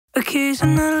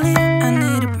Occasionally I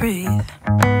need to breathe.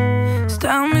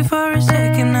 Stop me for a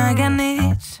second, I got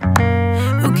needs.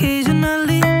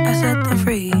 Occasionally I set them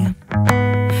free.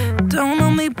 Don't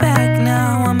hold me back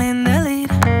now, I'm in the lead.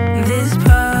 This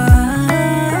part,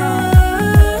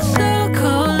 so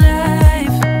cold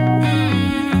life.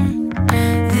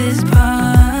 This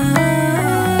part,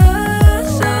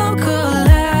 so cold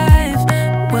life.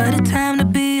 What a time to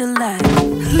be alive.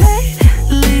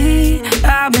 Lately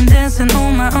I've been dancing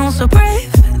on my own so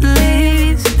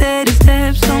bravely. Steady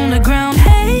steps on the ground.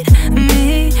 Hate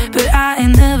me, but I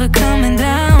ain't never coming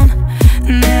down.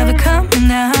 Never coming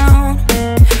down.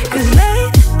 Cause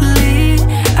lately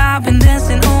I've been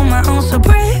dancing on my own so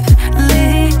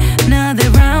bravely. Another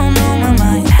round on my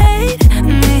mind. Hate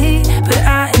me, but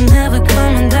I ain't never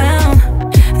coming down.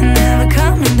 Never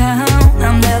coming down.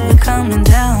 I'm never coming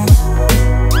down.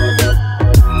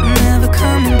 Never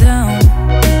coming down.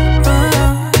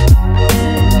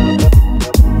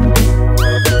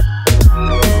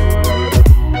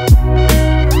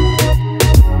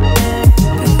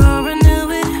 Before I knew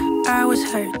it, I was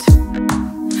hurt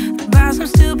by some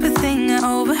stupid thing I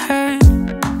overheard.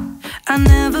 I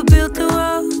never built a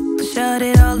wall to shut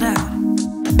it all out,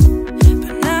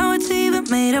 but now it's even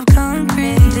made of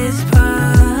concrete. This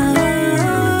part,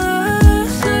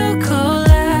 so cold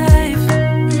life.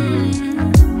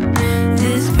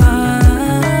 This part,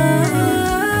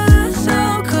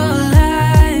 so cold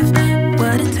life.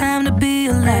 What a time to be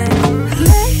alive.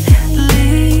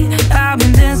 Lately I've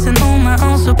been dancing on my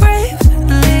own so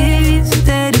bravely.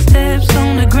 Steady steps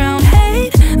on the ground.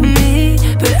 Hate me,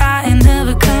 but I ain't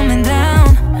never coming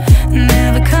down.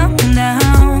 Never coming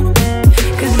down.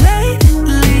 Cause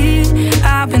lately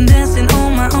I've been dancing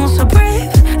on my own so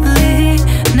bravely.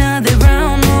 Another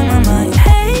round on my mind.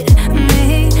 Hate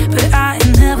me, but I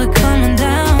ain't never coming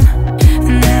down.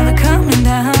 Never coming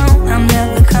down. I'm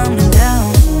never coming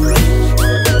down.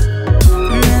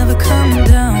 Never coming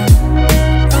down.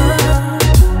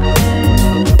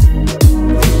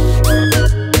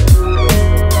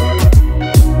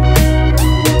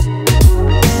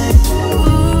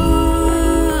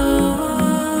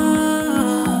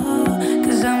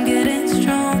 Cause I'm getting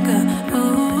stronger.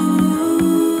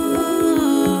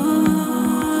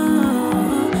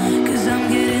 Cause I'm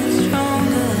getting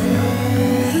stronger.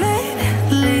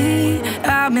 Lately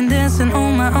I've been dancing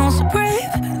on my own so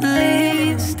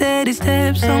bravely. Steady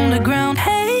steps on the ground.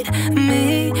 Hate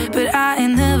me, but I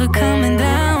ain't never coming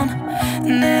down.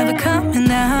 Never coming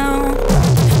down.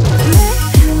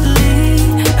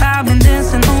 Lately I've been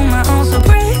dancing on my own so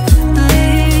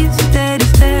bravely. Steady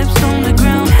steps on the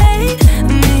ground. Hate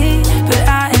me, but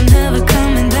I ain't never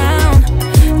coming down.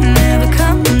 Never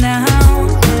coming down.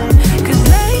 Cause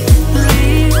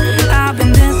lately I've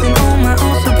been dancing on my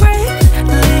own so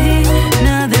bravely.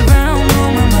 Another round on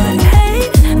my mind.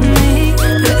 Hate me,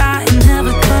 but I ain't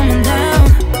never coming down.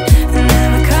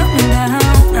 Never coming down.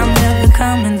 I'm never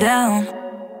coming down.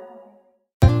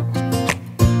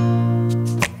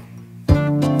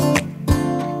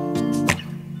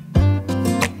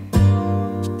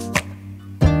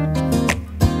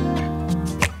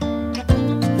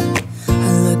 I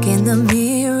look in the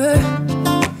mirror,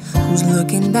 who's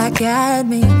looking back at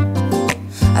me?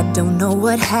 I don't know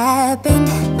what happened,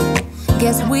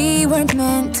 guess we weren't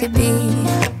meant to be.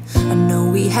 I know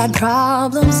we had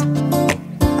problems,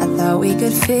 I thought we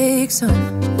could fix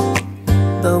them,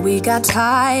 but we got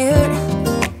tired.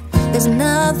 There's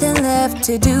nothing left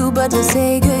to do but to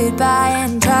say goodbye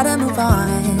and try to move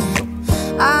on.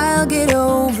 I'll get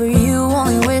over you,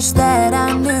 only wish that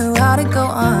I knew how to go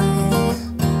on.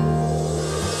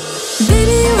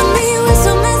 Baby, you and me, we're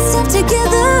so messed up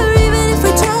together. Even if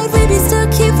we tried, we'd be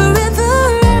stuck here forever.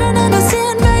 I don't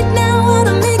understand right now how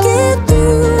to make it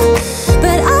through,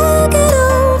 but I'll get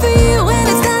over you, and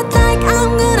it's not like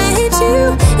I'm gonna hate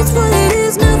you. It's what it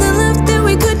is, nothing left that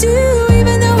we could do.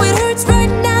 Even though it hurts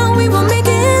right now, we will make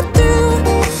it through.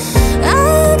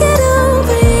 I'll get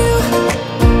over you.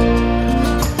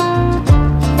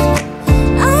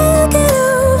 I'll get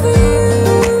over you.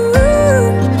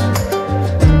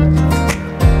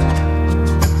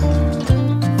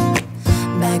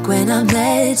 Back when I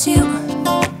met you,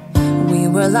 we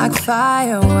were like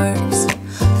fireworks.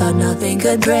 Thought nothing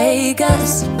could break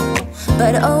us,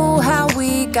 but oh how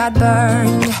we got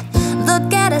burned.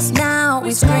 Look at us now,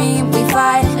 we scream, we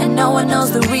fight, and no one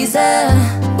knows the reason.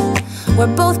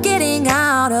 We're both getting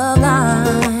out of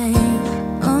line.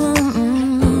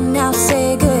 Now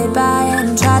say goodbye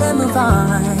and try to move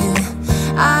on.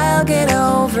 I'll get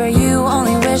over you,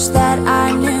 only wish that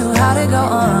I knew how to go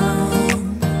on.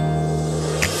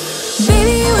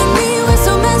 Baby, you and me, we're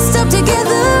so messed up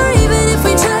together. Even if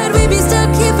we tried, we'd be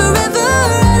stuck here forever.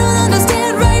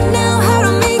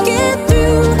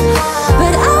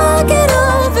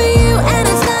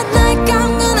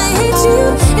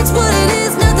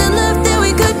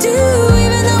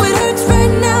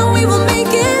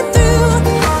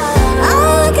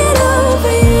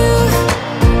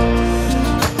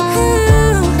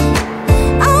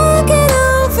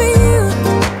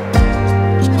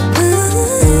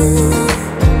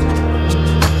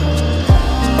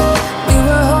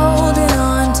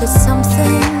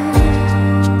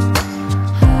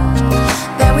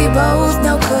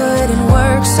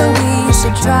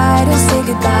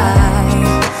 goodbye.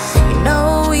 You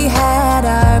know we had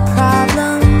our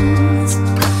problems,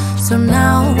 so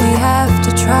now we have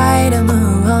to try to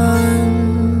move on.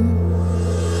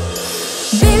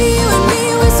 Baby, you and me,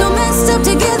 we're so messed up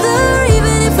together.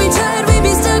 Even if we tried, we'd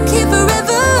be stuck here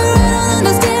forever. I don't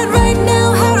understand right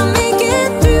now how to make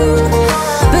it through,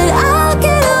 but I'll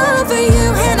get over you.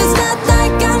 And it's not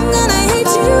like I'm gonna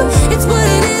hate you. It's what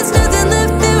it is, nothing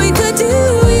left that we could do.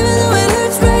 Even though it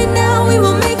hurts right now, we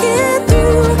will make it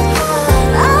through.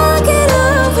 I'll get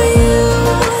over you.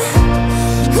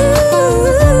 Ooh,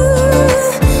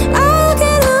 I'll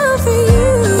get over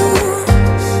you.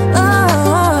 Oh,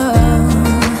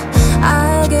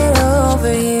 I'll get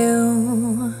over you.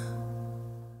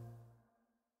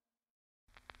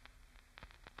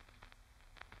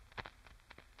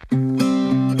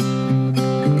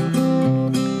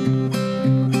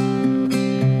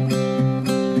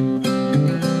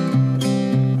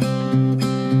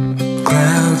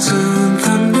 Clouds and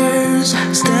thunders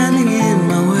standing in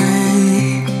my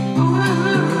way,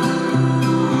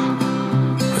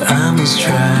 but I must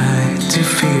try to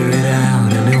figure it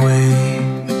out anyway.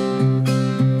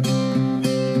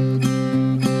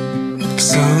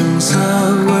 Songs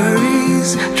of worries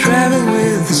travel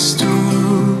with the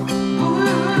storm,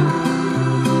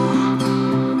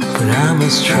 but I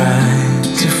must try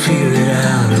to figure it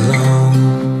out alone.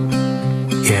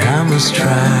 Yeah, I must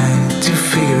try to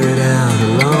figure it out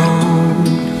alone.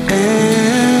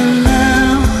 And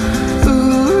now,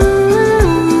 ooh,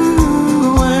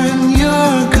 when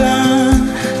you're gone,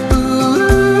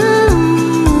 ooh,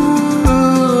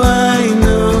 I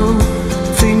know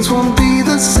things won't be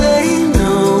the same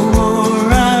no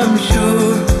more. I'm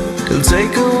sure it'll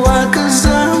take a while 'cause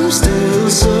I'm still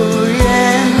sore.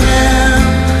 Yeah, now,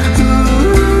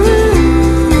 ooh,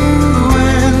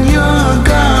 when you're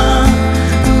gone,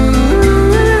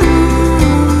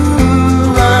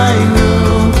 I know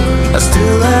I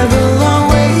still have a long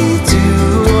way to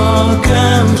walk.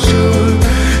 I'm sure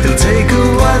it'll take a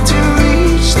while to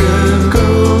reach the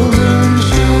golden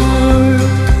shore.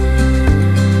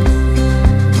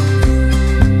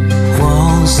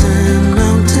 Walls and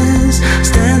mountains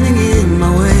standing in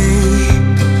my way,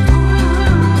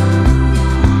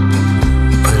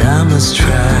 but I must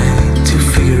try to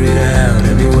figure it out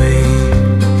anyway.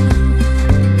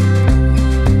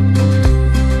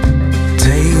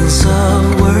 Tales of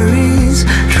worries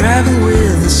travel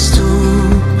with the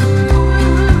storm,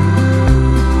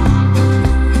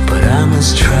 but I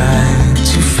must try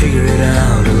to figure it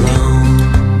out alone.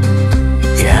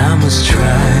 Yeah, I must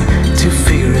try to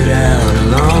figure it out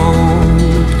alone.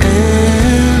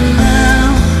 And now,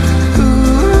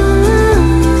 ooh,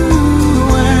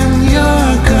 when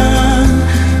you're gone,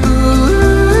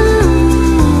 ooh,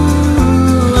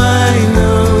 I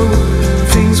know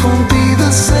things won't be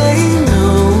the same no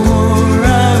more.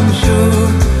 I'm sure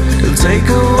it'll take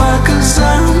a while 'cause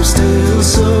I'm still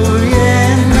sore.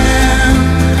 Yeah, now,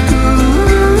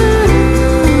 ooh,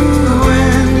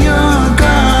 when you're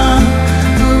gone,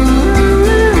 ooh,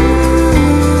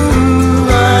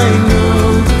 I know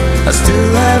I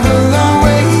still have a long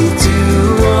way to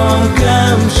walk.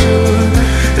 I'm sure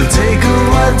it'll take a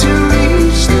while to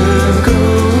reach the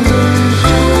golden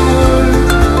shore.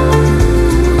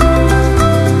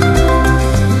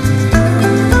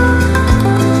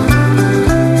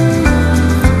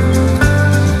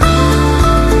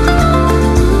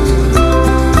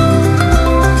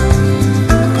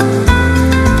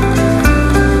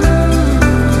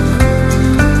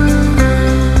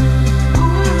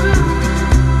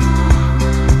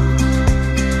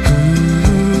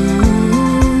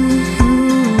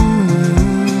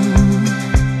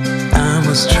 I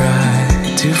must try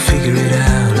to figure it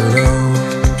out alone.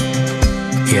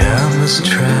 Yeah, I must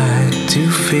try to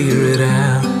figure it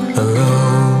out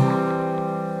alone.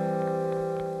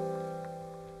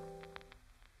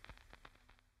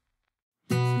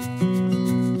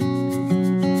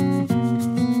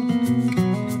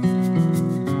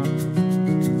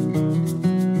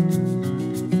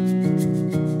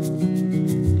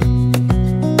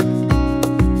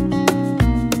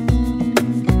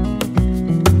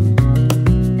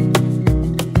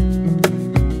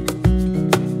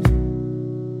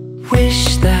 Wish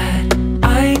that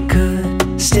I could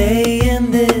stay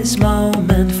in this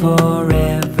moment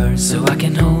forever, so I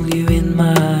can hold you in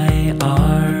my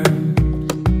arms.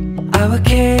 I will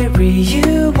carry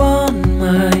you on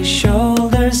my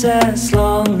shoulders as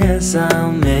long as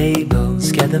I'm able.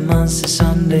 Scare the monsters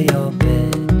under your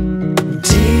bed.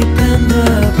 Deep in the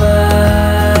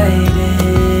abiding,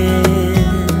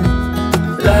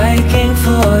 liking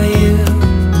for you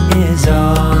is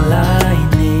all I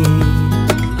need,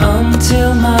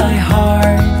 until my heart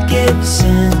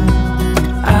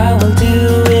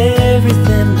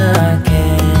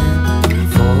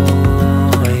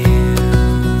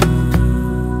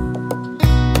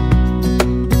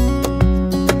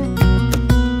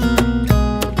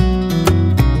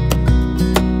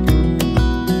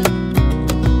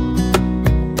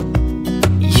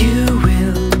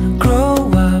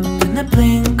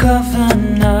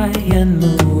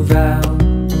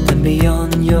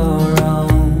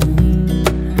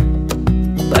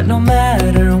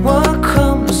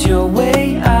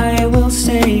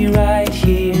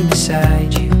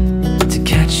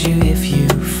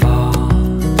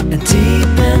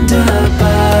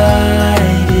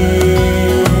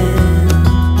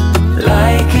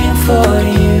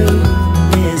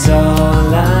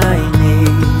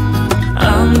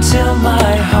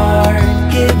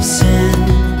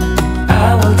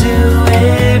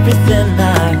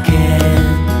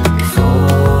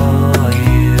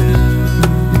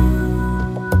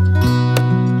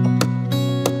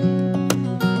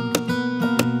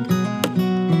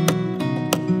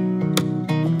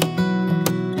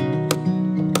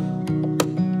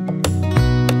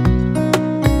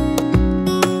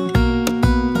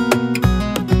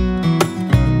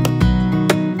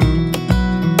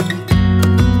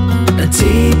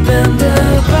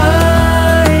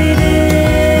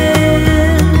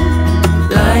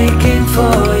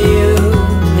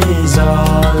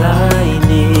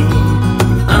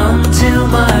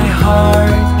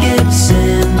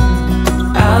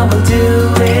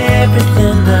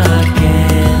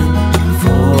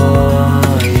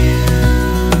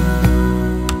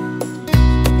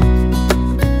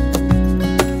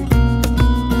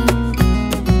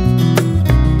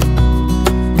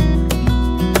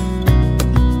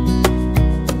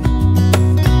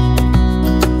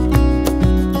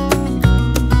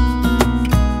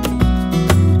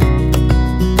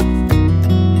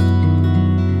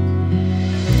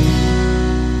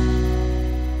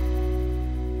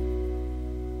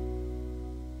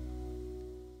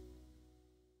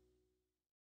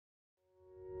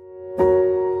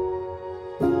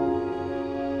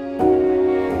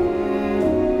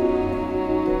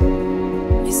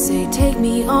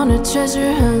on a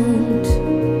treasure hunt.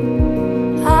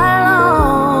 I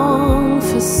long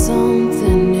for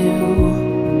something new.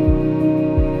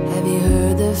 Have you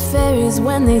heard the fairies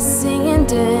when they sing and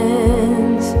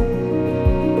dance?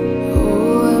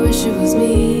 Oh, I wish it was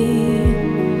me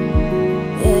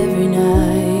every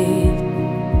night.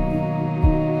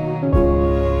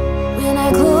 When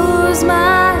I close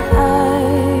my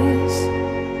eyes,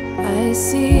 I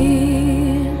see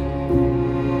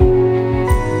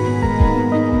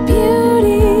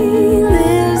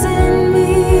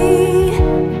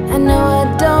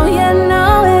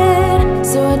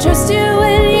trust you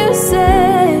when you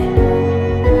say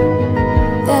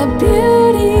that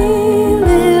beauty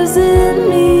lives in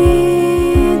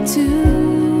me too.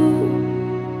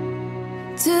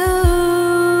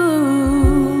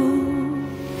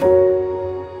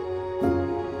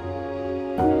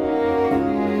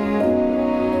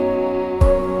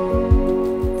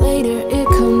 Later it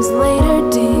comes later,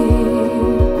 dear,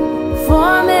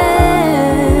 for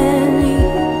many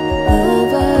of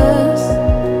us.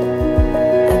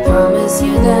 Promise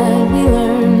you that we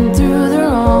learn through the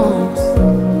wrongs,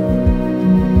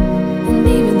 and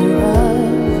even the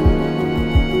rough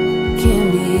can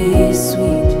be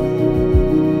sweet.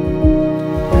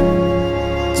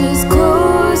 Just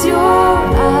close your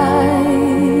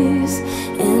eyes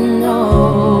and know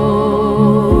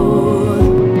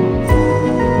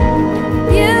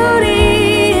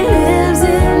beauty lives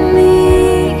in me.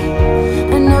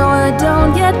 I know I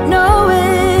don't yet know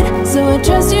it, so I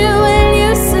trust you when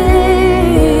you say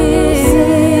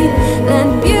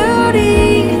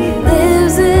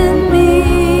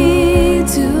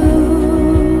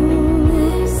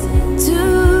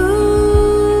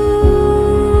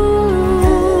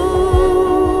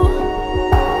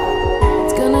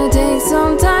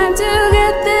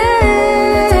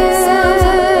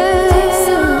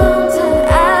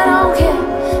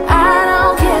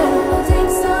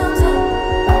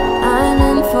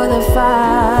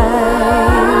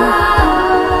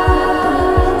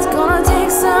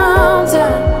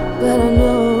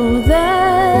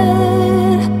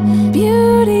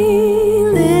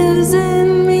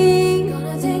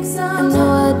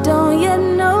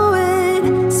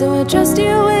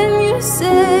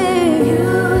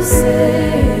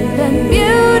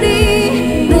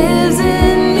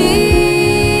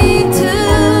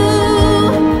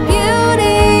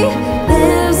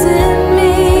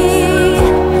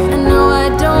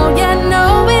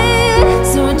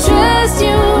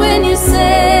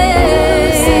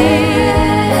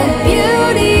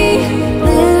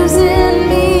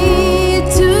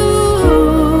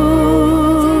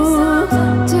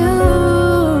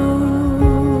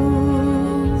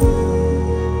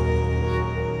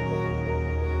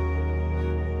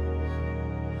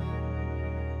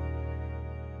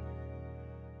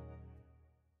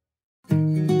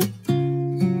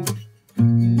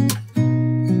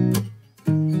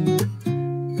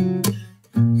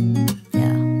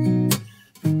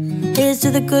to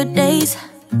the good days,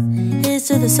 here's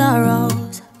to the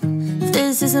sorrows. If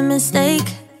this is a mistake,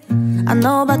 I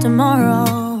know about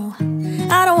tomorrow.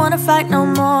 I don't wanna fight no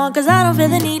more, cause I don't feel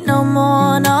the need no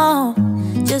more, no.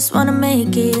 Just wanna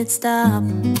make it stop.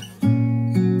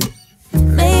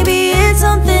 Maybe it's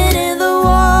something in the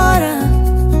water,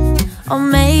 or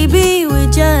maybe we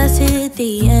just hit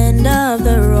the end of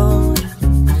the road.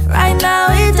 Right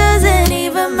now it doesn't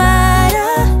even matter.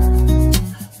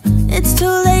 It's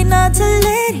too late not to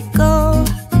let it go.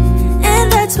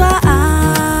 And that's why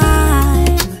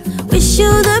I wish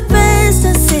you the best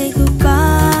and say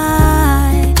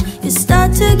goodbye. You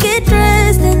start to get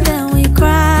dressed and then we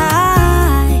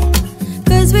cry,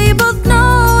 cause we both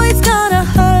know it's gonna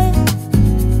hurt,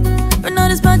 but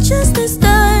not as much as this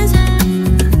does.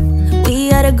 We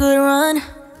had a good run,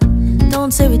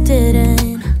 don't say we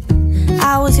didn't.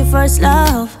 I was your first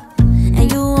love, and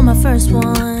you were my first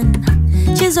one.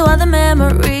 Cheers to all the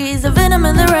memories, the venom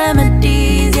and the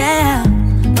remedies, yeah.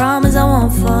 Promise I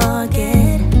won't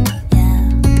forget, yeah.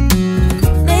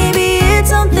 Maybe it's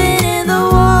something in the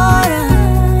water,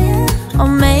 or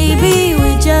maybe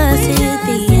we just hit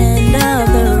the end of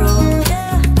the road.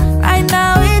 Right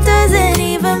now it doesn't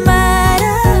even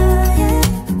matter.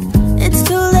 It's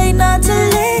too late not to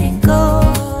let it go.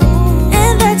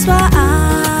 And that's why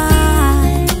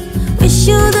I wish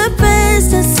you the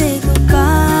best and say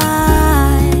goodbye.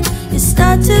 You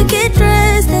start to get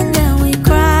dressed and then we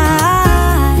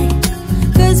cry,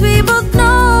 cause we both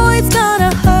know it's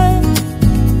gonna hurt,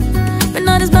 but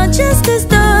not as much as this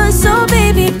does. So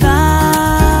baby,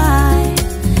 bye.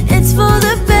 It's for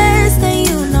the best and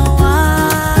you know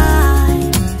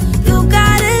why. You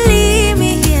gotta leave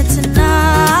me here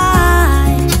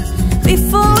tonight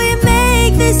before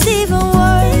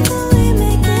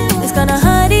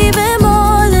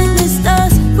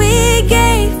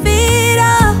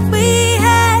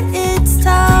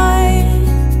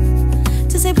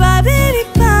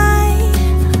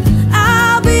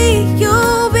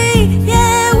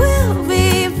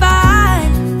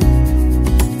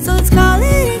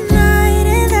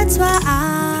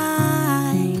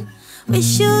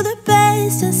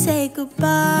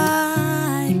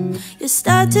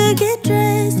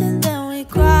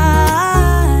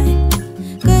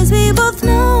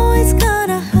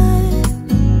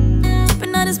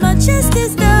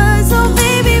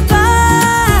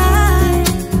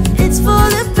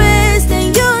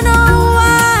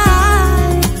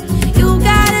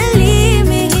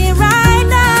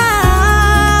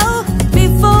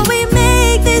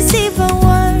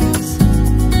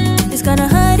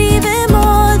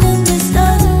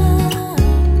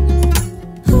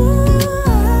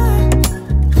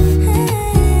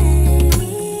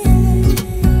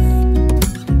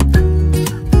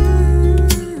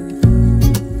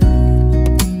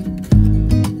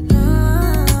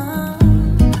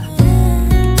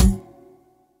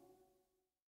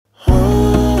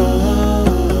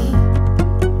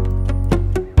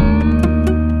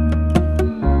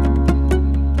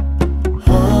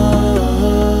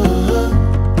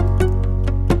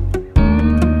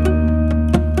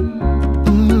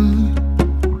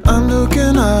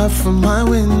from my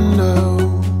window.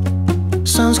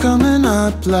 Sun's coming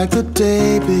up like the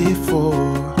day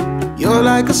before. You're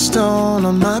like a stone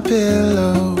on my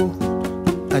pillow.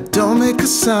 I don't make a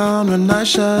sound when I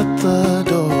shut the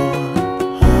door.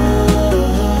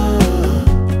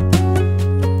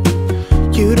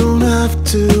 You don't have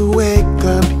to wake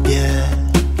up yet.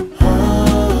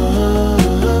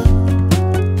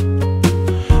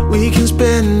 We can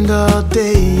spend all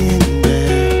day in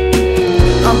bed.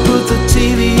 I'll put the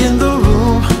TV in the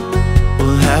room.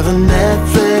 We'll have a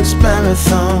Netflix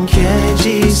marathon. Kenny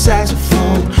G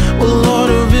saxophone. We'll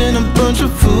order in a bunch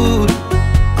of food.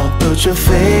 I'll put your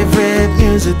favorite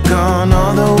music on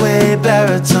all the way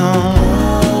baritone.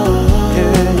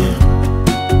 Yeah.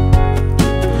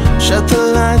 Shut the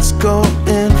lights, go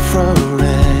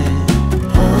infrared.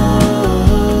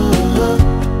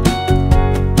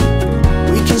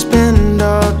 We can spend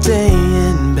all day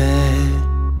in bed.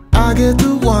 I'll get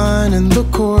the wine and the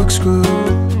corkscrew.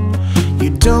 You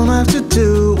don't have to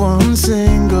do one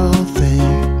single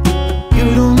thing. You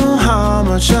don't know how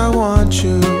much I want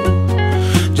you.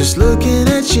 Just looking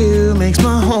at you makes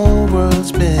my whole world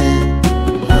spin.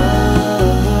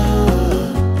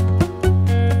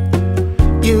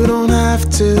 You don't have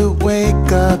to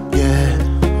wake up yet.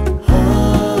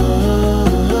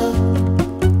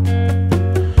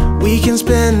 We can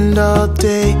spend all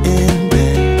day in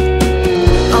bed.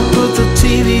 I'll put the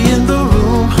TV in the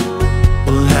room.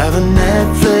 We'll have a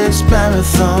Netflix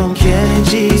marathon. Kenny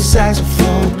G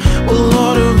saxophone. We'll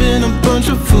order in a bunch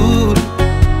of food.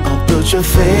 I'll put your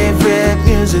favorite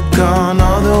music on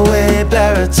all the way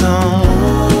baritone.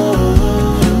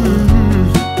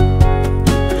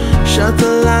 Shut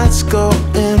the lights, go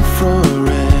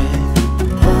infrared.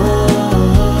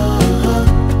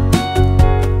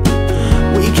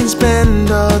 We can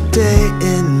spend all day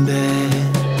in bed.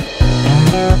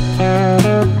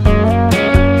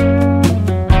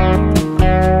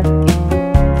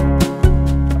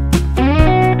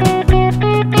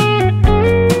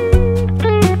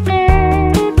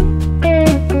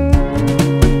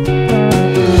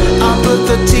 I'll put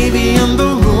the TV in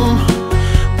the room.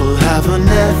 We'll have a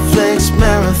Netflix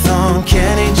marathon.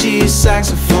 Kenny G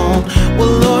saxophone.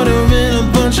 We'll order in a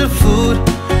bunch of food.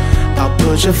 I'll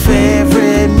put your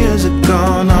favorite music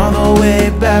on all the way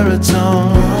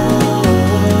baritone.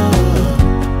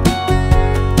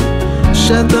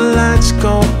 Shut the lights,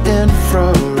 go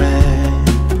infrared.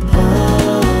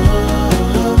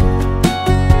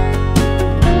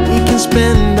 We can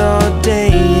spend all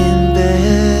day in bed.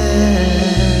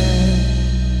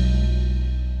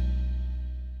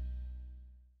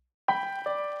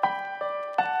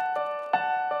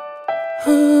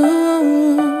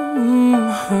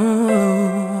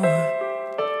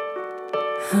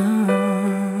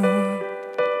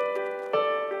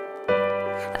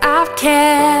 I've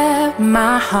kept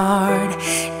my heart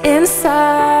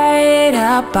inside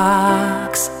a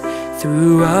box,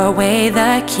 threw away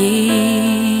the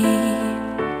key.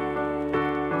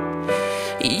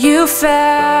 You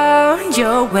found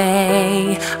your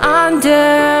way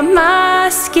under my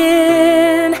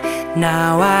skin.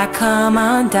 Now I come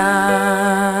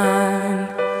undone.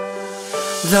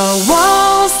 The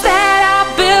walls that I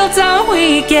built on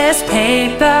weakest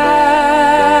paper,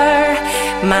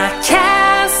 my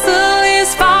castle is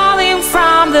falling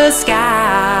from the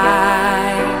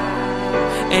sky.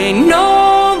 Ain't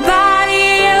nobody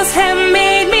else have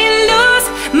made me lose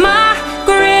my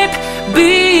grip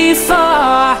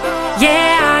before.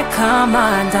 Yeah, I come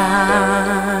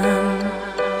undone.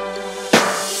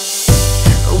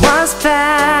 Was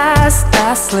fast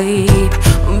asleep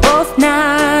both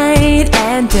night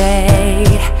and day.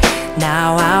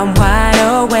 Now I'm wide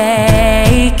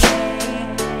awake.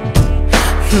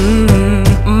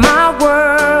 My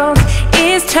world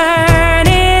is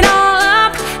turning all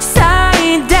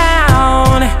upside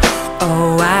down.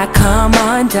 Oh, I come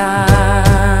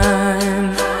undone.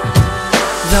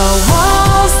 The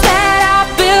walls that I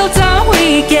built on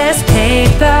weakest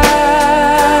paper,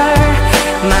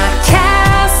 my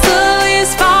castle is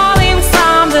falling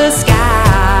from the sky.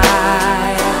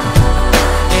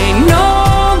 Ain't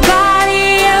nobody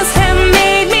else have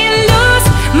made me lose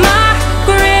my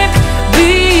grip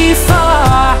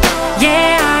before.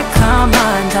 Yeah, I come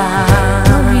undone.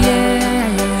 Oh, yeah.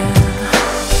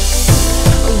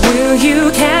 Will you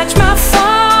catch my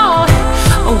fall?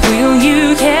 Or will you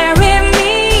carry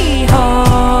me home?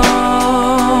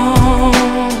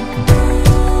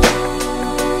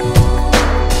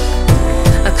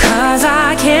 'Cause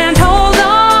I can't hold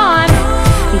on.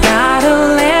 Gotta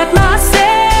let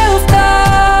myself go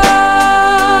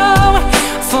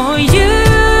for you.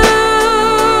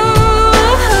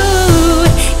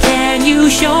 Can you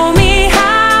show me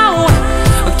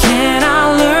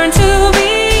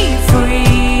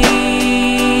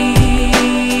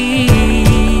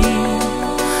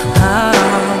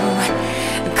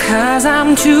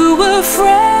I'm too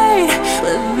afraid,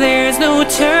 but there's no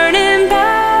turning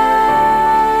back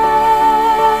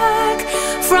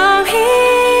from here.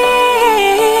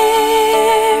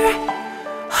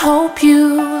 Hope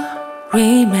you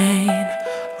remain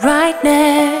right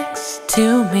next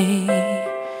to me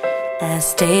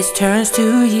as days turns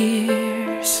to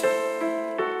years.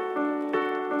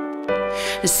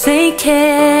 Say,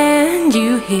 can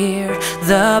you hear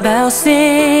the bells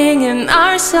singing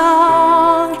our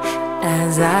song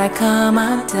as I come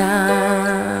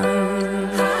undone?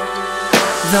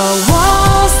 The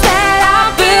walls that I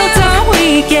built of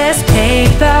weakest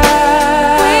paper,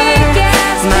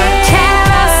 my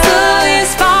castle is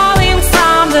falling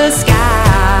from the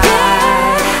sky.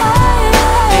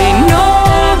 Ain't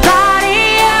nobody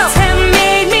else have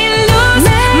made me lose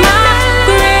my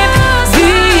grip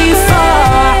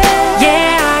before.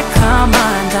 Yeah, I come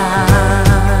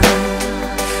undone.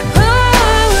 Ooh,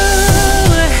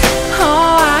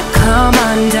 oh, I come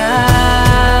undone.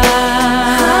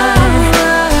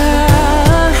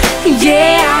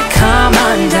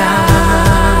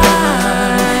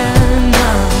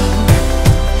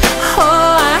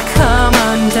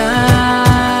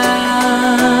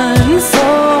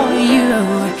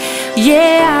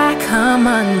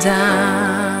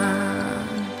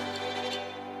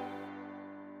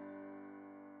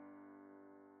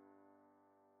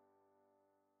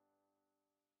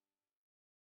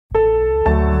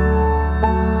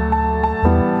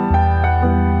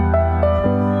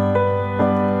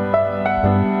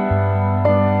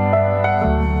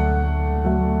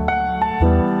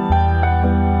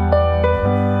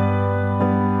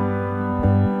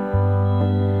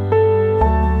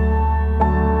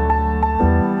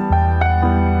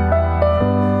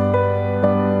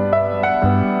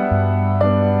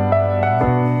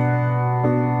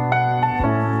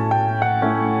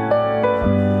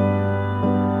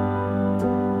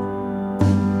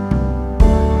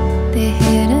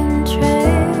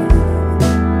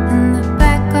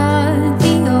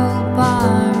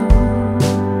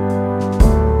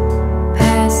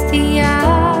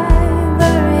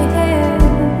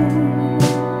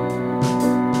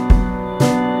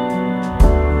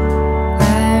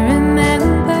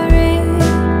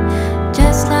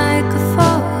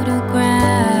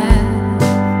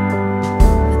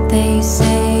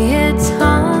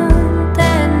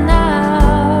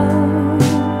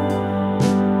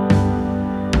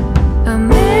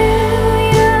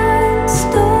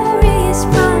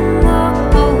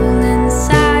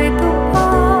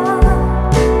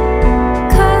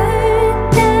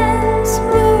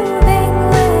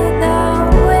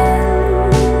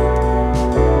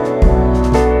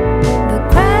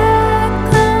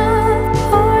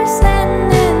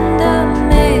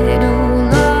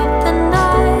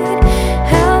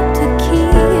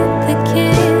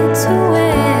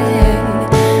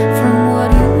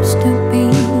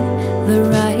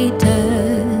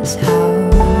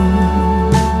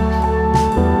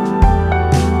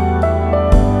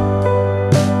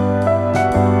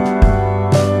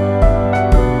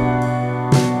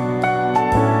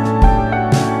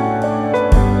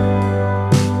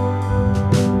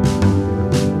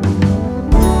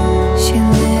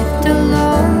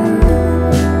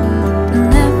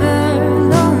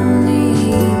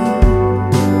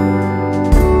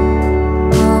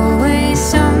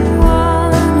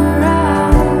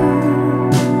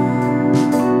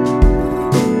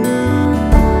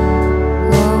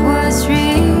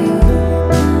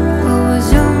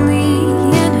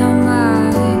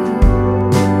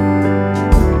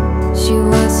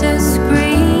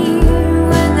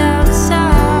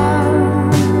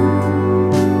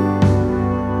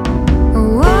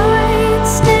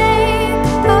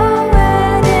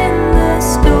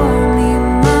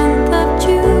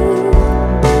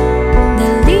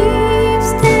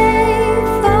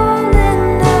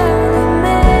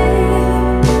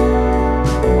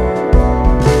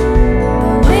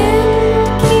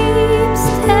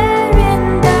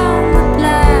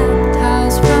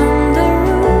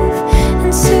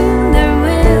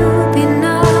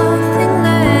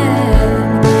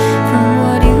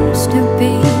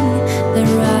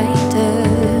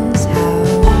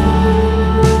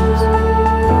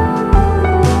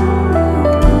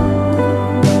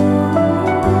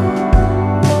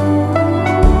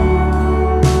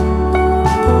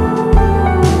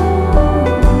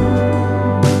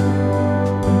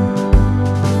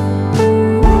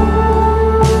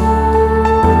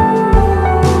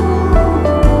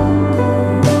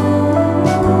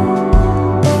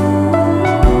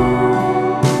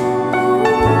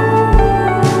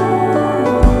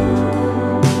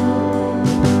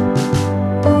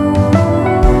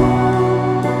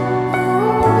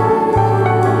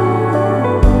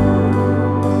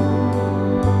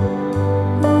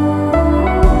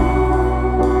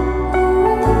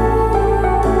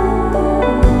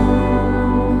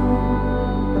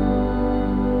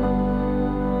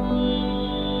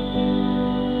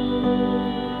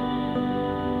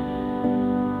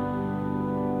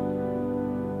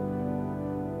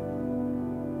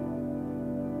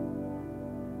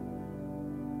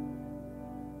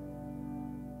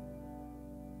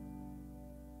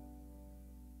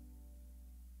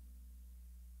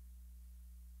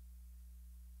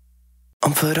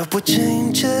 I'm fed up with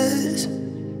changes.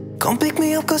 Come pick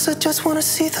me up cause I just wanna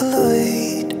see the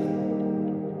light.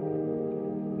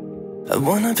 I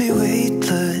wanna be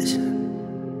weightless.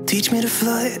 Teach me to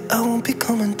fly, I won't be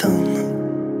coming down.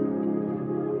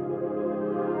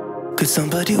 Could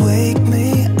somebody wake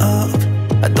me up?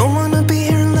 I don't wanna be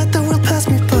here and let the world pass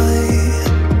me by.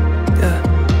 Yeah,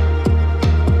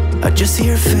 I just see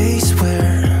her face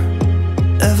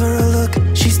wherever I look.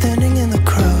 She's standing in the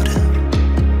crowd.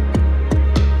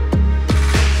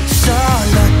 So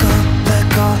let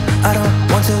go, I don't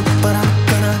want to, but I'm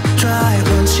gonna try.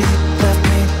 When she left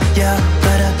me, yeah,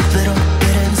 let a little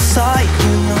bit inside.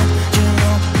 You know,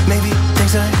 maybe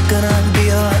things are gonna be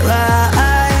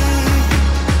alright.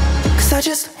 Cause I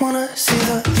just wanna see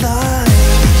the light.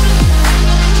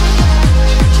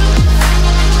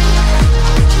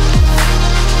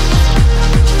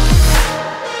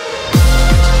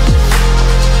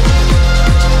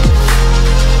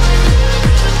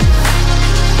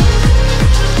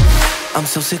 I'm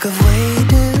so sick of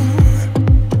waiting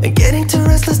and getting too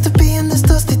restless to be in this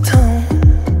dusty town.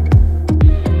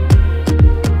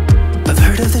 I've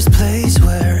heard of this place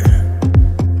where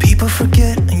people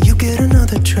forget and you get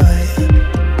another try.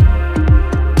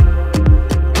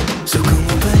 So come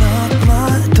open up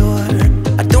my door.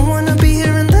 I don't wanna be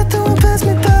here and let the world pass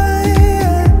me by.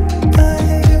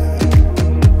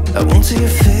 I won't see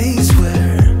your face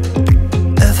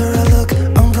wherever I look.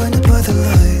 I'm blinded by the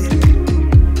light.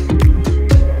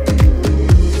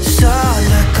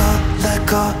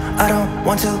 I don't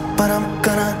want to, but I'm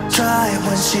gonna try.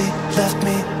 When she left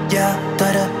me, yeah,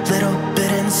 died a little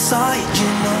bit inside. You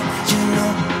know,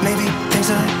 maybe things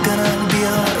are gonna be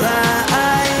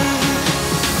alright.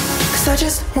 Cause I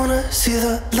just wanna see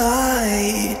the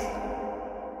light.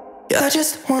 Yeah, I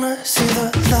just wanna see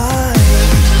the light.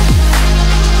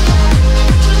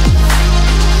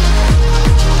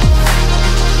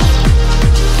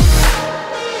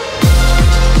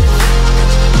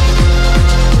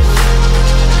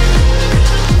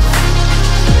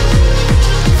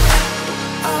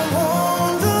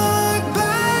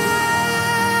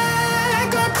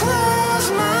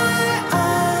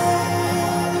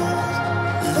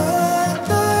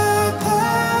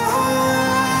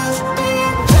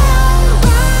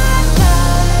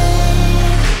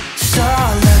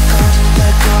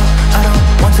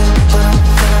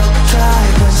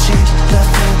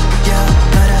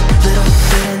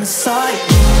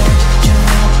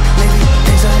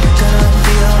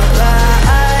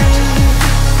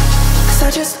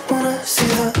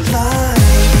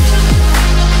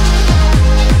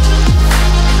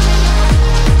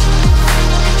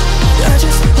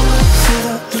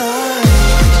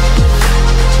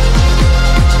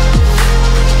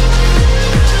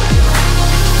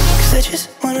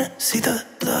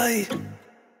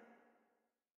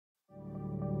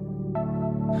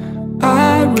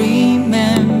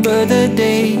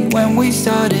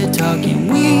 Started talking,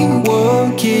 we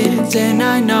were kids, and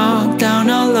I knocked down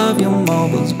all of your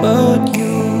marbles, but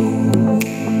you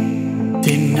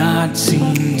did not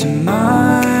seem to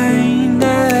mind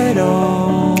at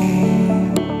all.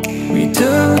 We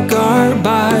took our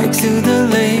bikes to the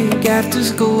lake after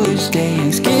school each day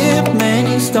and skipped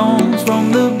many stones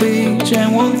from the beach,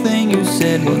 and one thing you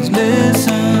said was,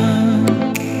 listen,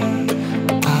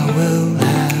 I will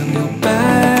have your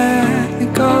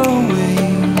back always.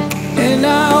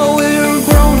 Now we're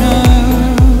grown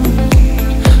up,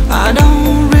 I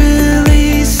don't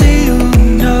really see you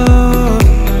enough.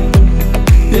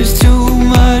 There's too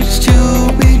much to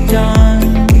be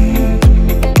done,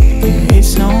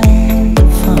 it's no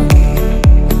fun.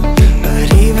 But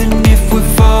even if we're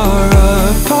far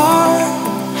apart,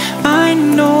 I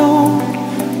know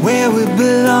where we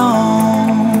belong.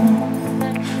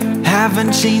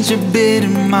 Haven't changed a bit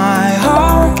in my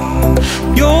heart.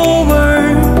 Your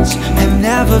words have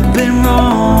never been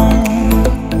wrong.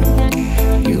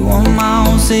 You are my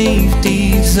own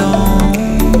safety zone.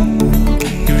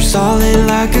 You're solid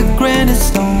like a granite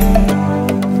stone.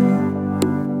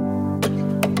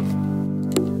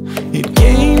 It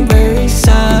came very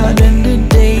sudden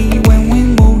today when we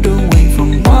moved away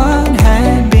from what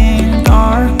had been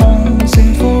our home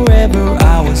since forever.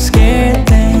 I was scared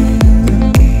then,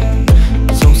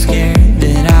 so scared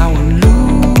that I would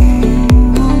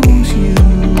lose you.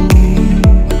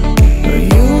 But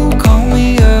you called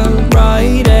me up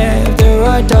right after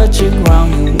I touched the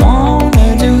ground. You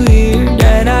wanted to hear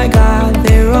that I got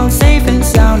there all safe and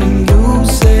sound.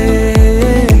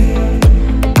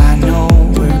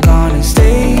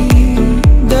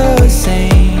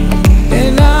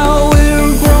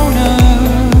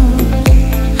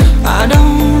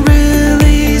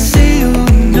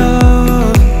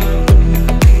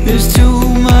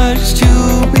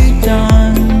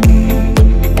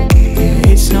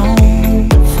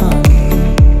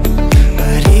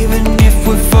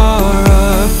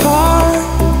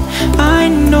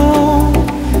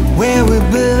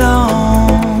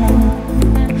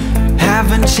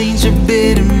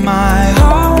 beat in my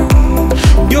heart.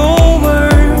 Your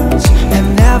words have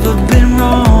never been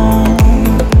wrong.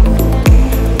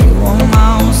 You are my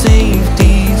own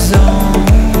safety zone.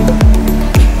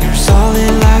 You're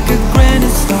solid like a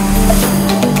granite stone.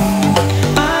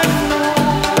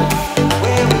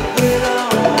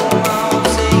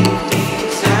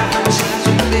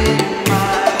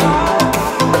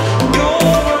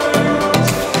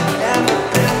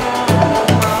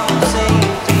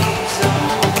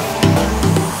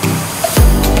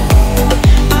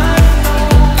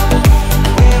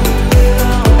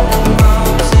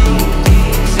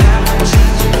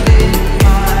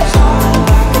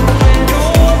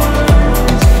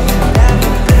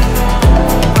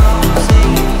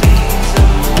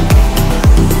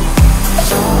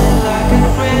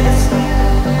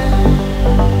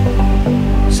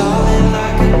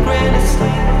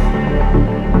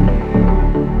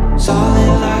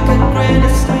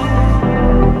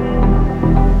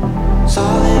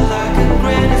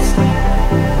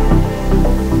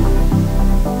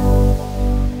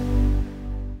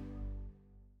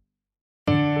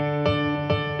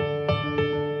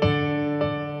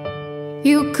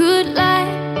 You could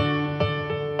lie,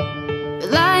 but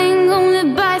lying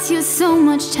only buys you so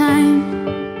much time.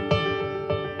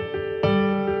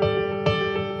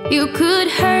 You could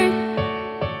hurt,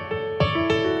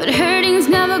 but hurting's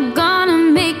never gonna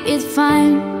make it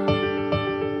fine.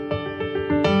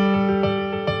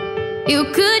 You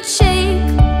could shake,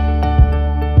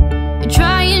 but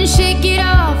try and shake it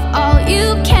off all you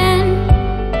can.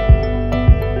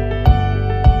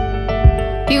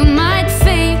 You might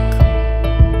fake,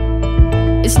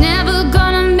 it's never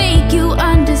gonna make you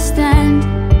understand.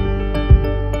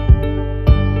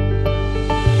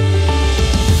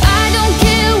 I don't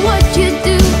care what you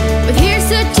do, but here's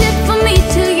a tip from me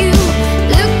to you.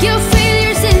 Look your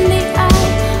failures in the eye.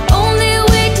 Only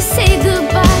way to say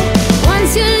goodbye.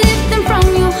 Once you lift them from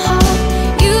your heart,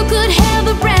 you could have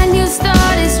a brand new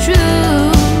start. It's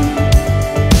true.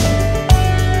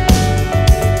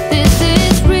 This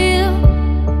is real,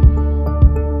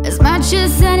 as much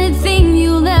as anything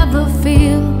you'll ever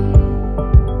feel.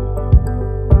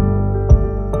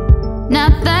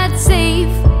 Not that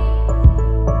safe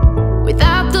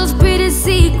without those pretty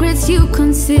secrets you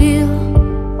conceal.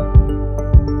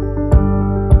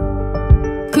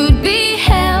 Could be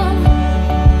hell,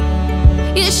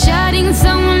 you're shutting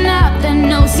someone up that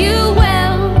knows you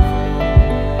well.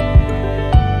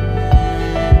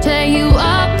 Tear you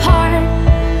apart,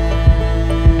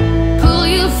 pull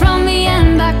you from the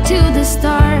end back to the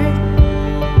start.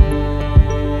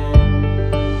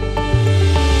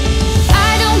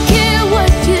 I don't care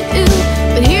what you do,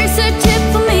 but here's a tip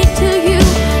from me to you.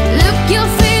 Look your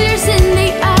failures in the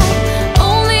eye.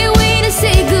 Only way to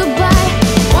say goodbye.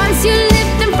 Once you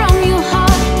lift them from your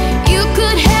heart, you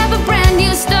could have a brand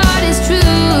new start. It's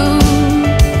true.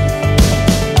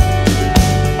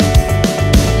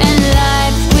 And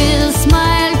life will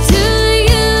smile to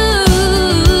you.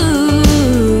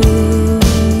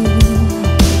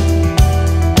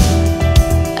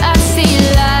 I say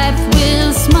life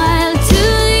will smile to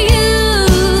you.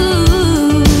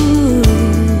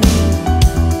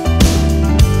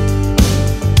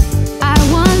 I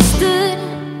once stood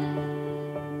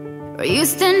where you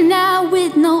stand now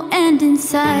with no end in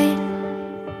sight.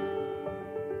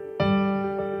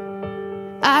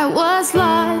 I was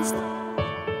lost,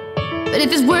 but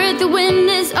if it's worth the win,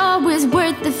 it's always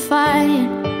worth the fight.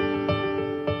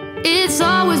 It's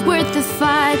always worth the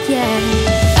fight, yeah.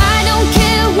 I don't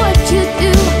care what you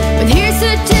do, but here's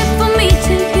a tip from me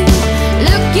to you.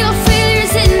 Look your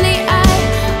failures in the eye.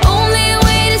 Only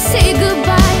way to say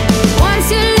goodbye. Once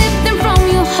you lift them from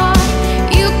your heart,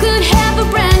 you could have a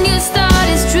brand new start.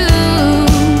 It's true.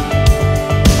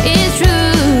 It's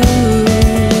true.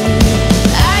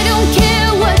 I don't care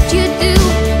what you do,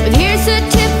 but here's a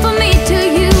tip from me to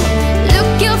you. Look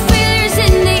your failures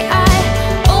in the eye.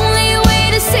 Only way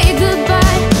to say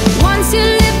goodbye. Once you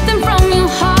lift them from your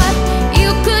heart, you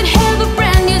could have a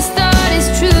brand new start. It's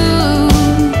true.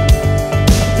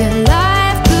 Your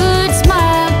life could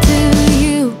smile to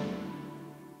you.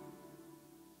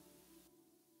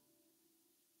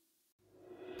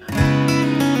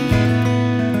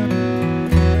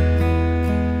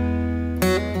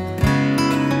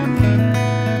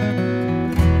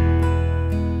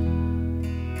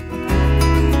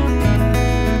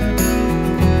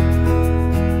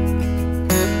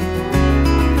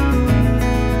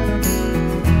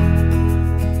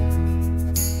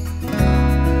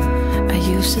 I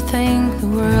used to think the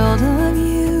world of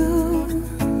you,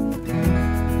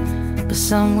 but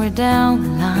somewhere down the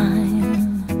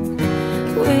line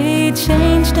we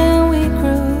changed and we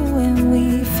grew and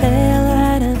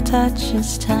touch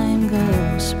as time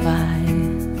goes by.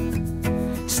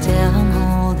 Still I'm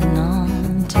holding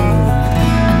on to you.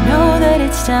 I know that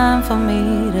it's time for me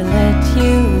to let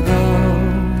you go.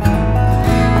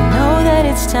 I know that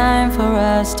it's time for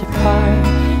us to part,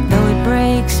 though it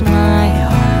breaks my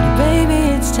heart. Baby,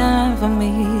 it's time for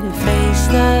me to face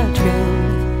the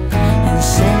truth and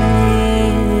say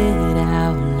it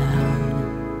out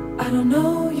loud. I don't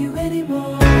know you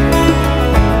anymore.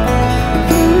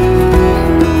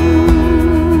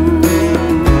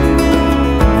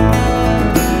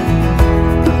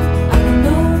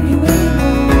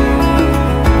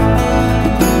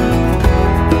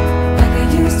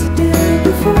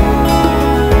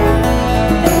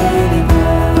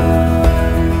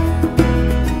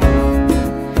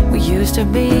 To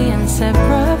be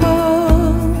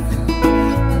inseparable,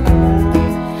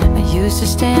 I used to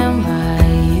stand by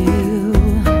you.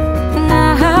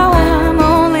 Now I'm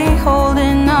only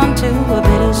holding on to a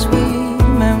bittersweet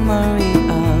memory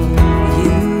of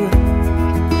you.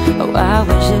 Oh, I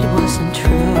wish it wasn't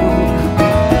true.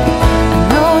 I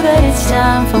know that it's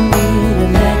time for me to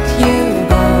let you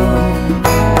go.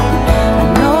 I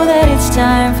know that it's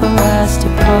time for us to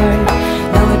part,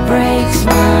 though it breaks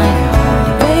my heart.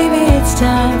 It's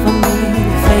time for me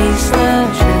to face the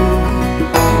truth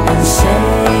and say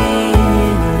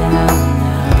it out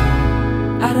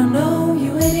loud. I don't know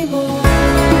you anymore.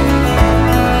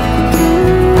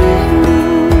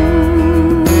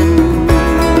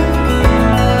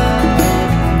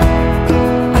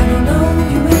 I don't know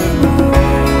you anymore,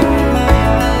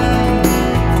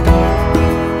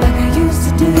 like I used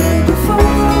to do before.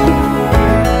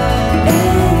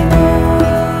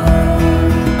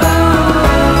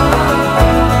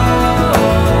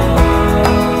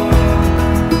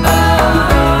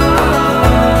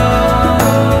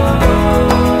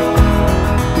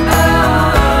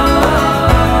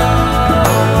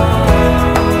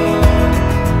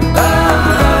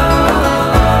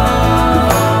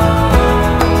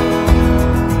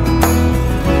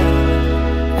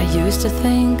 To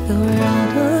think the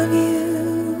world of you.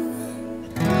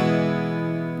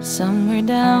 Somewhere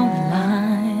down the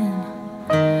line,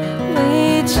 we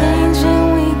change and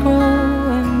we grow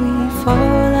and we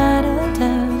fall out of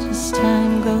touch as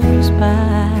time goes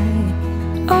by.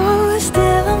 Oh,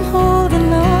 still I'm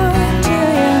holding on to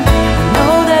you. I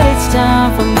know that it's time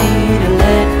for me to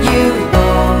let you go.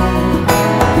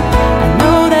 I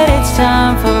know that it's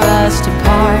time for us to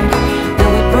part,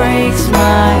 though it breaks my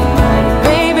heart.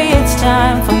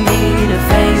 Time for me to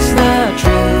face the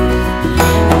truth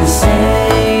and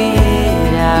say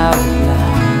it out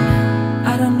loud. I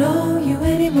don't know you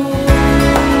anymore.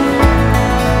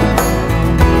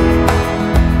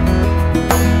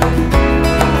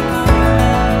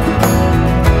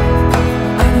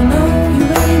 I don't know you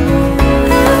anymore.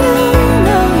 I don't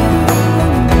know you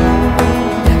anymore,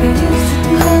 like I used to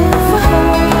do before.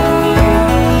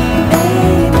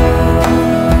 Anymore.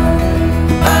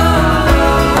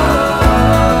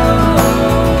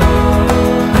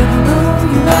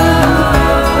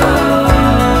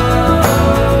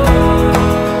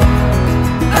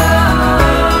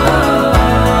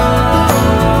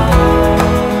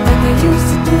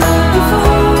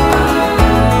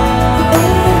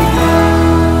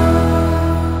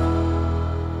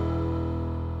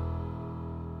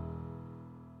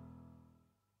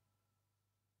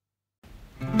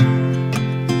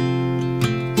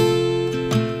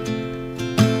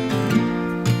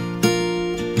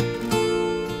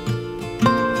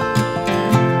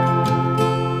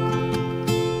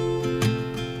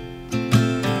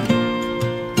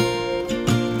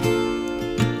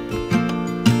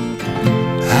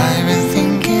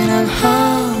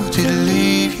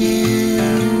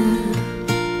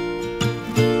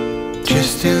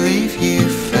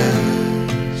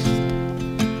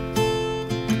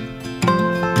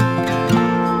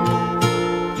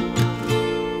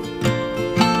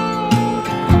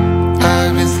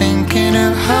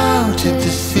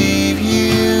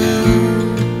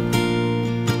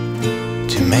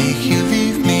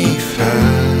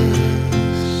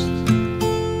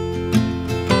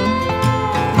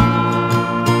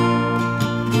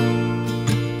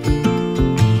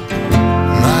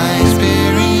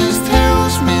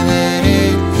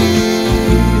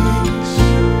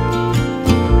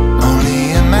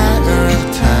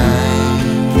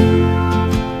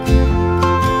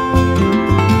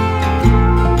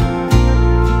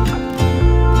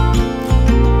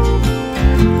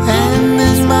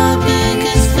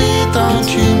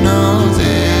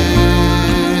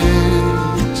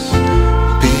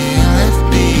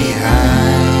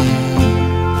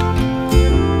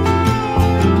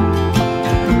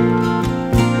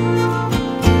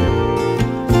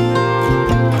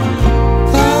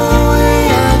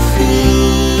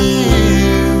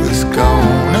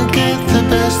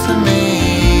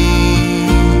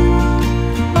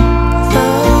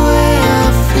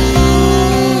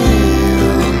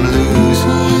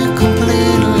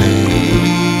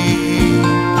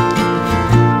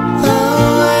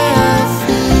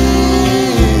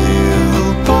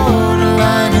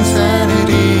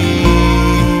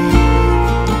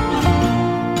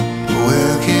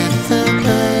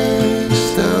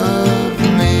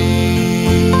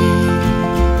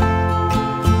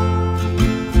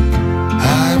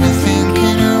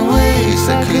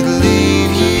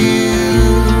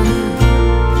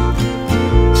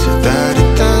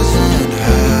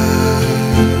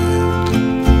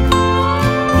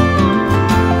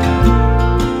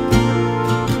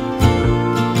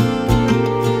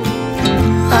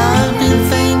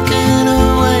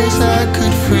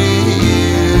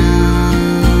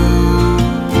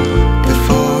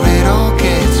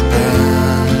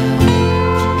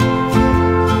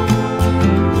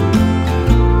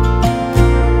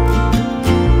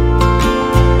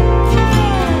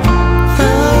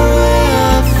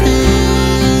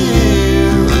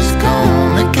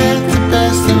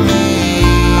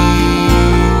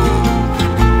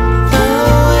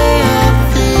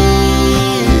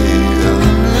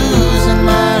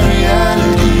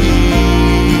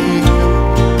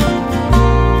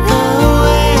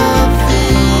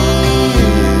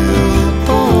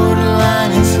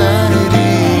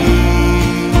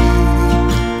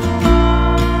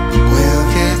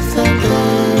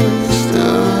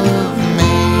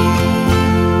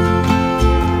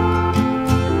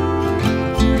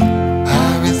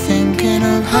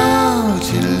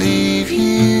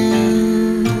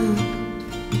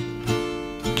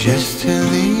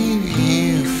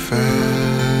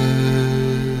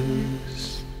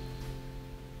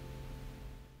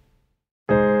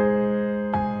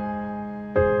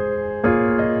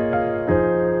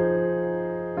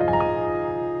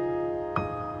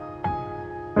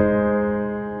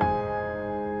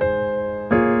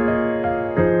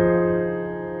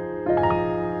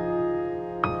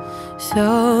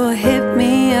 So hit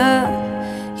me up,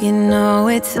 you know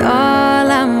it's all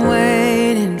I'm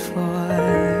waiting for.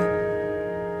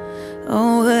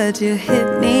 Oh, would you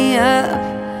hit me up?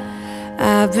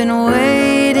 I've been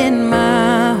waiting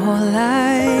my whole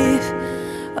life.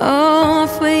 Oh,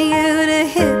 for you to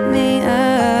hit me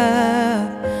up.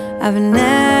 I've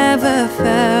never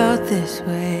felt this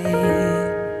way.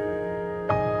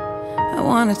 I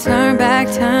wanna turn back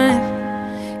time,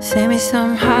 save me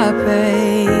some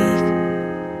heartbreak.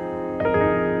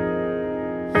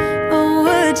 Oh,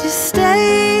 would you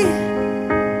stay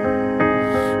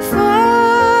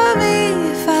for me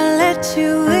if I let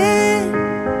you in?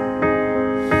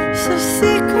 So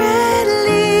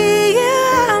secretly,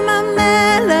 yeah, my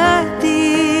melody,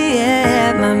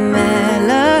 yeah, my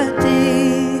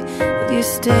melody. Would you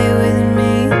stay with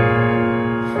me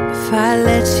if I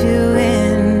let you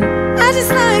in? I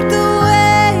just like the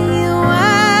way you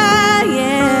are,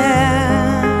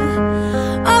 yeah.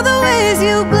 All the ways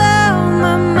you blow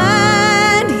my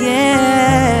mind,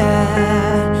 yeah.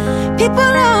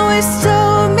 People always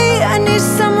told me I need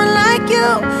someone like you,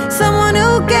 someone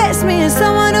who gets me and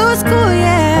someone who's cool,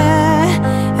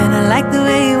 yeah. And I like the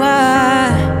way you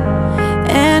are,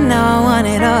 and now I want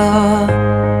it all.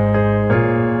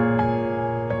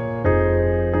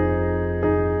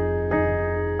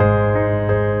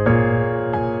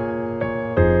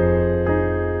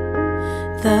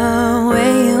 The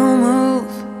way you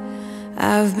move,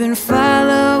 I've been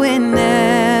following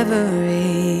every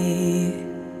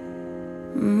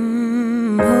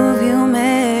move you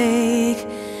make.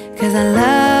 'Cause I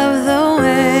love the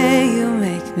way you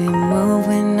make me move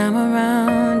when I'm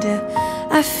around you.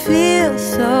 I feel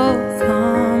so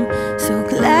calm, so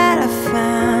glad I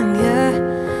found you.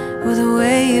 With the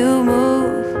way you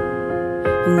move,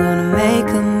 I'm gonna make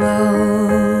a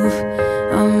move,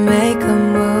 I'll make a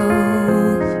move.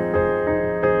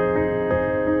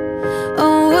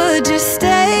 Oh, would you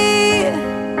stay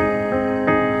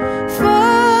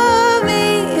for me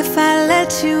if I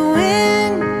let you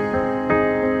in?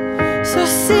 So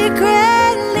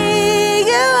secretly,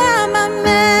 you are my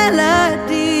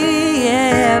melody,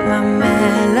 yeah, my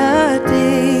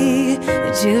melody.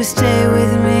 Would you stay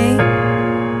with me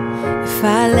if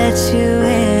I let you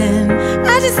in?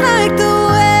 I just like the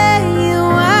way you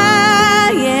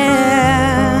are,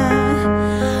 yeah.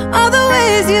 All the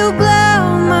ways you blow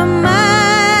my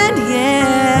mind,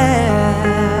 yeah.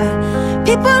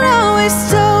 People always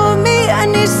told me I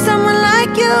need someone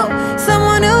like you,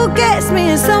 someone who gets me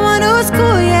and someone who's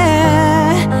cool,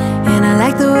 yeah. And I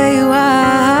like the way you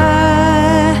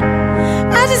are.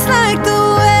 I just like the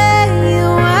way you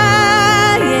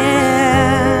are,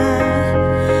 yeah.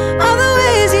 All the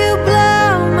ways you blow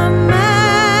my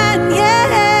mind,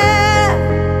 yeah.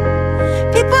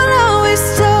 People always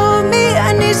told me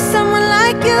I need someone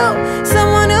like you,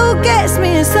 someone who gets me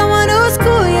and someone who's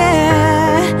cool,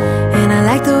 yeah. And I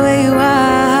like the way you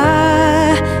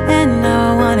are, and now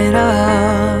I want it all.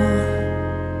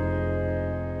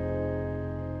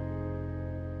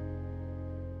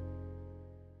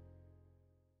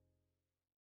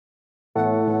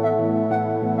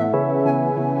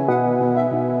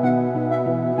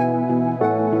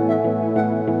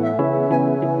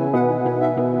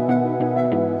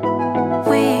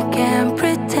 We can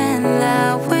pretend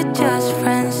that we're just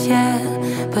friends, yeah.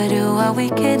 But who are we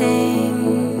kidding?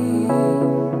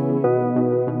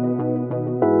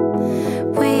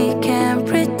 We can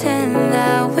pretend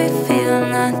that we feel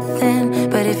nothing,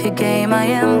 but if you're game, I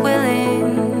am willing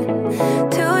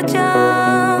to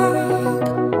jump.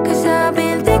 'Cause I've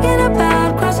been thinking about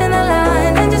crossing the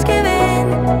line and just giving,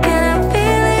 and I'm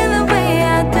feeling the way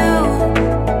I do.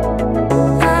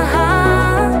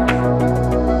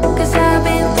 Cause I've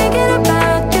been thinking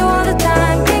about you all the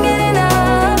time, can't get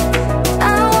enough.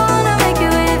 I wanna make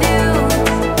it with you.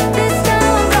 This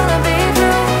time I'm gonna be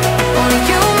true. Only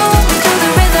you move me to the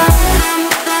rhythm.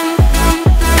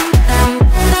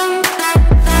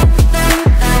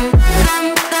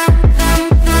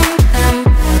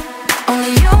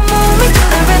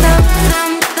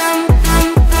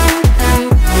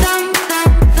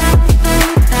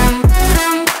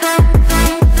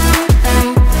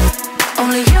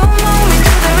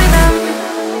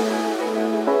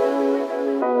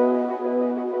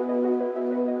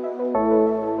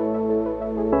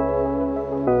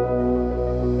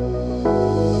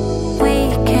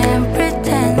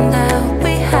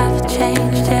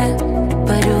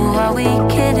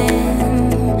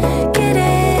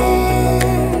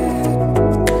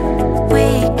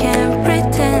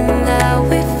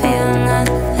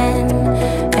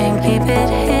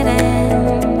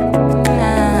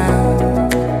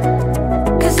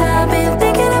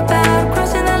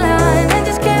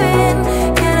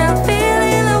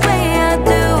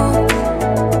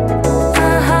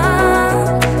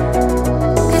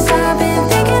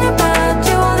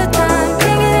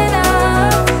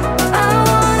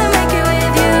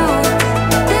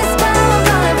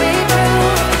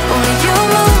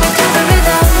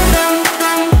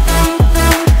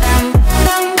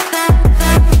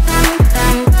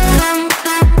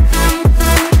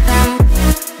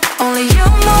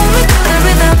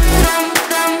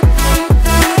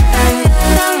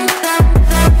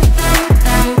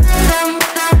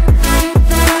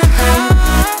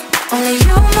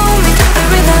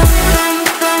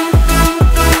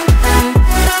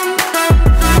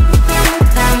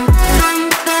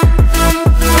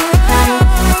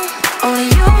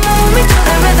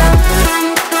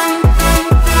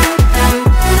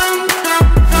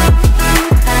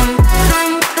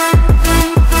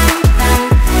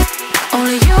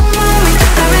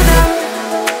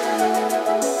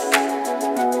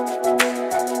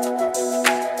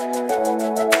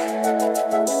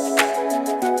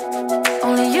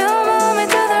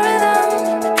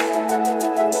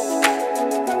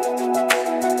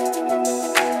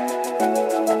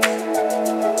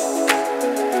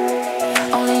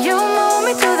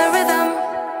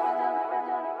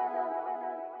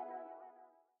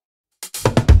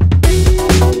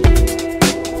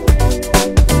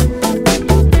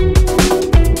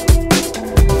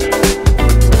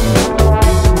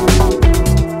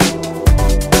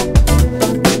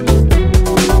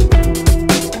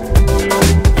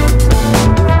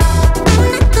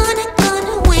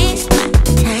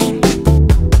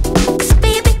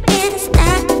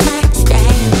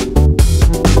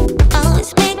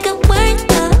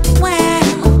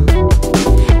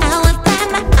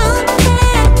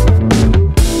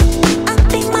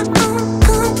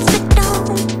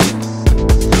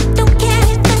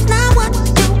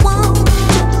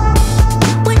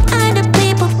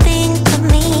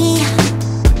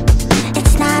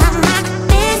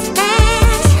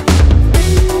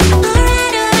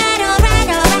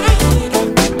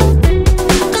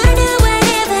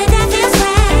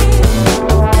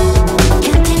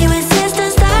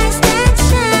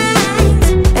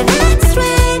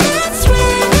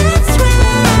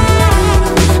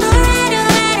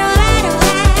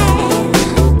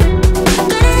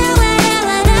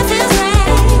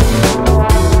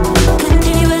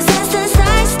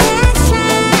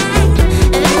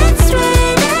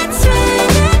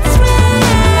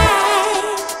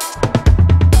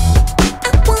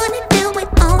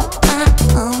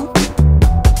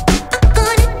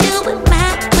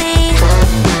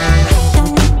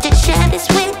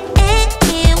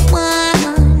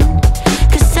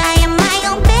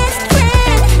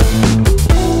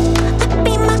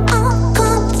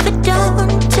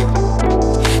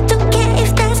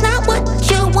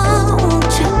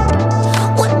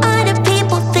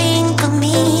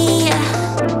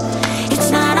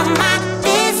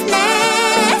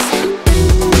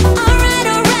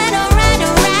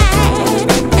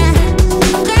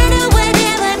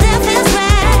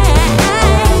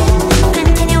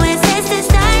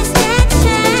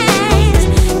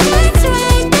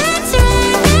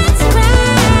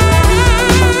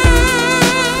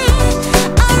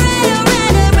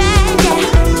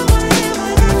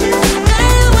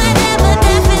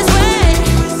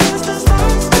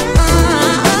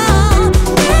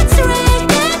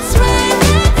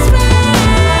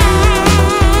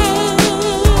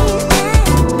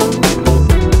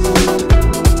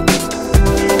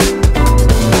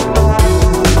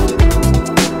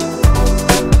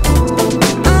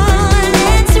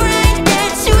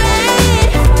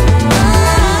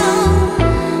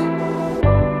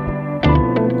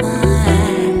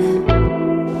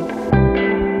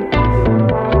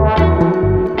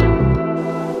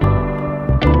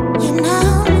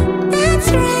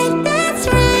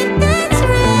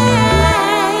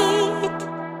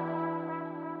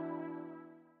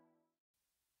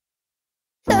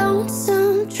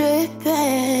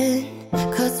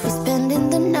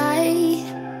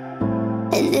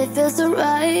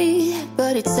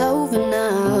 it's over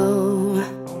now.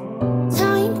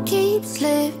 Time keeps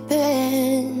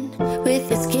slipping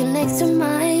with your skin next to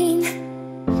mine,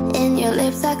 and your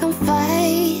lips I can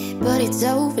fight, but it's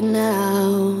over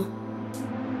now.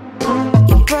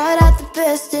 You brought out the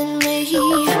best in me.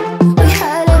 We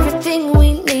had everything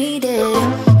we needed.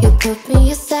 You put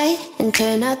me aside and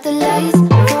turn out the lights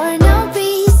for no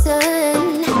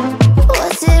reason.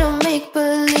 Was it a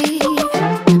make-believe?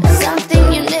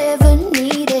 Something you never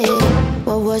needed?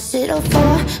 What was it all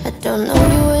for? I don't know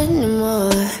you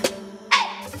anymore.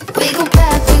 We go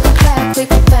back, we go back, we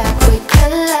go back, we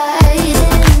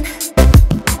colliding.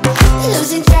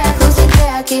 Losing track,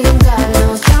 even God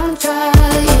knows I'm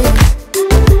trying.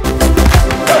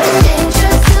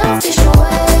 Dangerous, selfish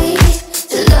ways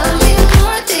to love me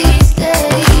more these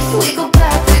days. We go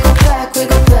back, we go back, we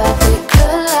go back, we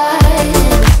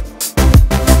colliding.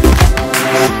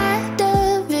 Had a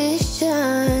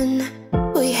vision,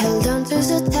 we held on to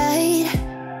so tight.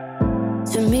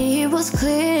 To me it was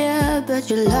clear, but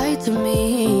you lied to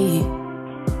me.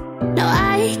 Now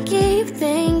I keep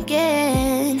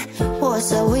thinking,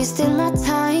 was I wasting my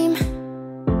time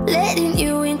letting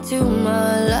you into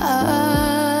my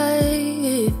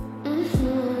life?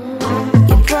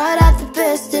 You brought out the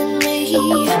best in me.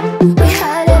 We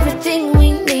had everything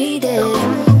we needed.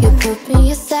 You put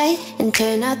me aside and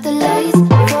turn out the lights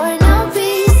for no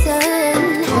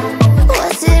reason.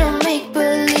 Was it a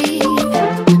make-believe?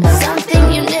 Something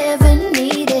you never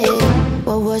needed.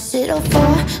 What was it all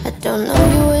for? I don't know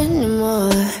you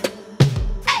anymore.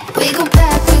 We go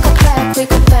back, we go back, we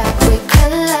go back, we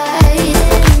colliding.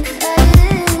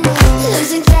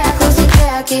 Losing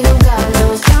track, even God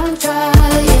knows I'm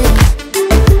trying.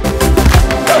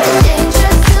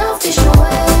 Dangerous, selfish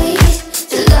ways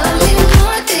to love me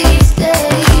more these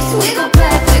days. We go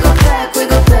back, we go back, we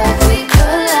go back, we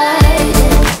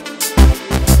colliding.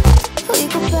 We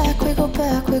go back, we go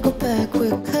back, we go back, we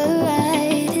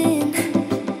colliding.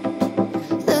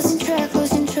 Losing track,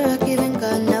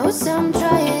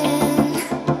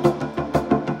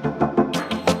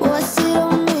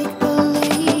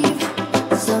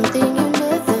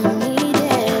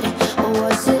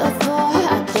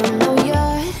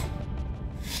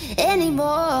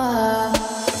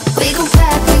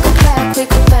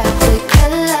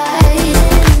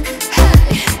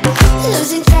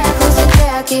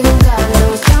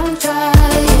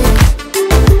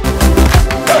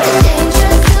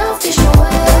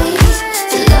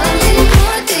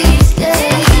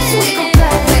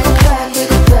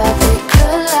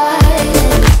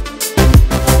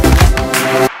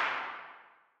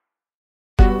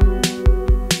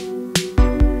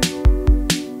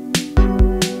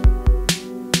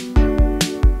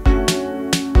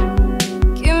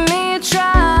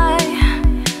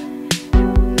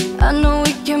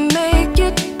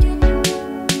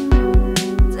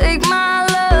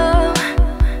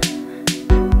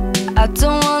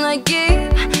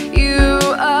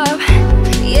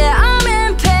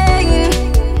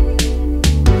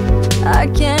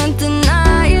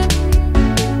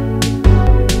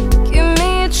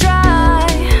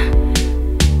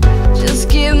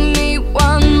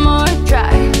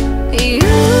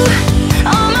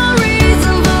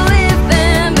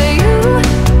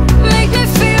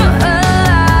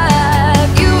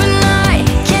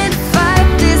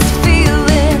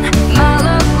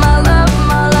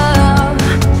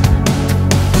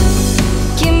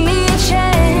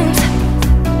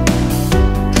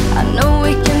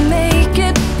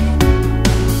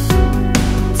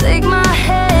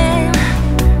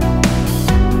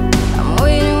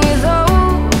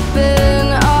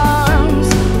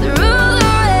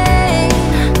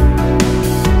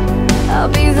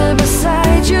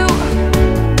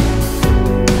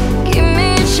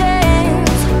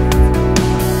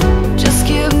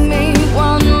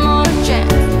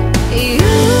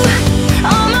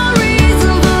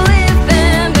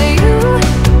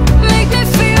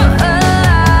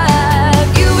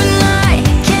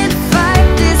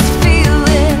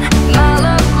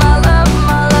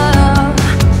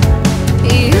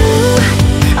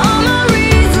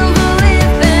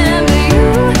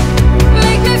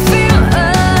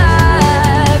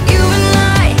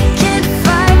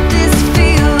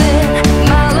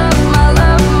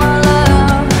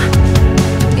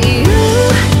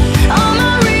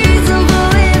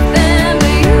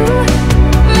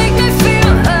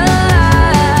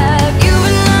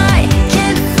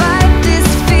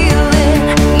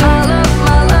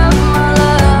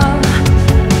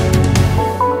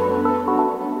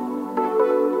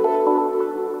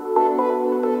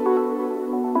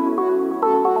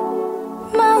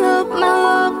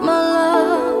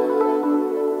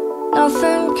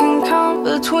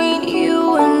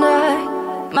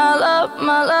 love,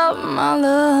 my love, my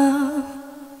love.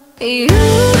 You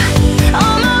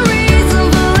are my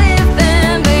reason for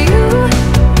living, but you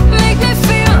make me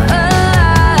feel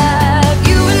alive.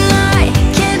 You and I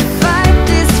can't fight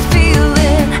this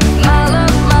feeling. My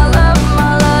love, my love,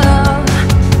 my love.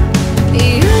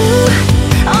 You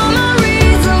are my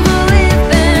reason for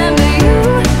living, but you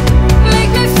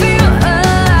make me feel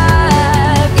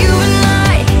alive. You and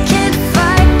I can't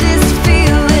fight this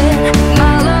feeling.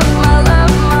 My love, my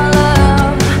love, my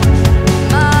love.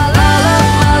 My love,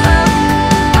 my love,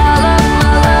 my love,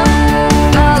 my love,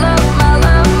 my love, my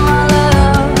love, my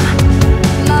love.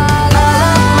 My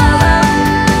love, my love,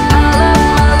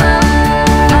 my love,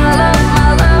 my love, my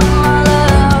love, my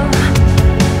love.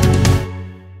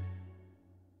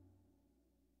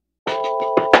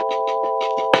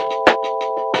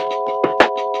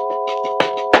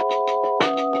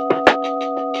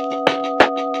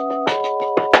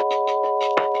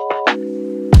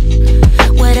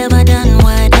 What have I done?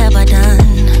 What have I done?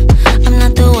 I'm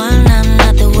not the one, I'm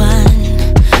not the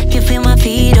one. You feel my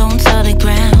feet on solid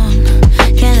ground.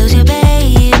 Can't lose you,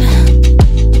 babe.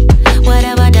 What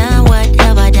have I done? What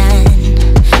have I done?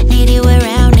 Need you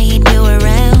around, need you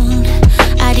around.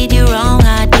 I did you wrong,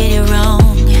 I did it wrong.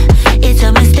 It's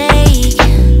a mistake.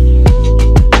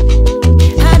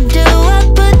 How do I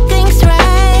put things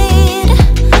right?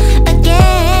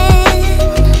 Again,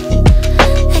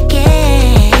 again.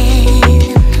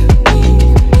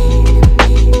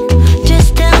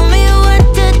 Just tell me what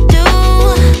to do,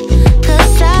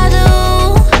 'cause I'll do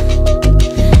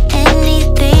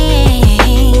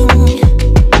anything.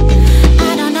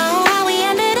 I don't know how we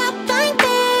ended up like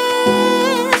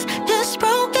this, just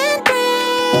broken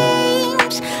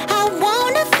dreams. I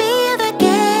wanna feel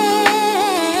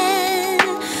again.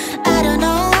 I don't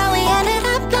know how we ended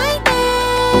up like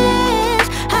this,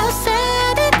 how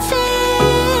sad it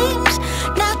seems.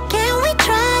 Now can we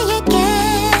try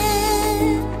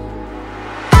again?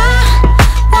 I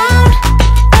won't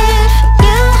if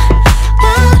you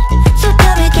won't, so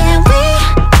tell me, can we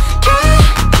try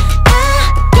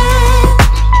again?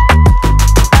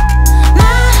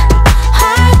 My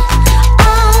heart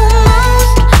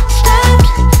almost stopped.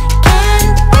 Can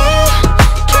we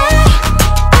try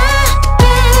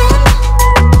again?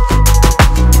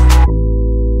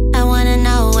 I wanna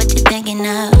know what you're thinking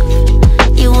of.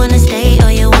 You wanna stay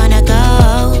or you wanna go?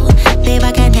 Babe,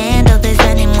 I can't handle this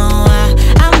anymore.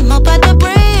 I'm about to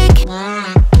break.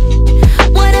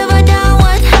 What have I done?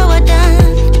 What have I done?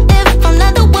 If I'm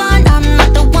not the one, I'm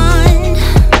not the one.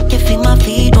 You feel my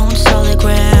feet on solid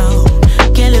ground.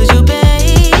 Can't lose you,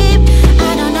 babe.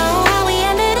 I don't know how we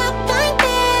ended up like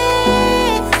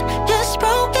this, just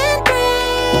broken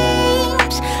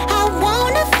dreams. I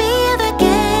wanna feel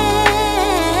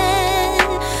again.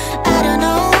 I don't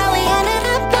know how we ended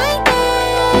up like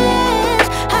this,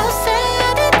 how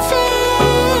sad it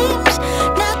seems.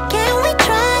 Now can we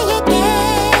try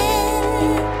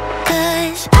again?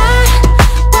 'Cause I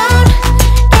won't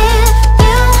if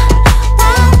you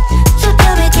won't, so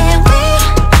tell me, can we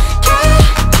try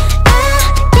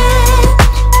again?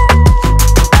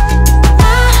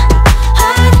 My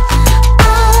heart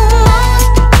almost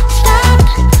stopped.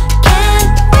 Can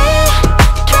we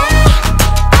try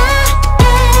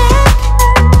again?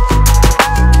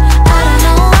 I don't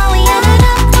know how we ended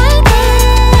up like this,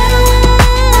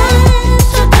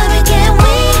 so tell me, can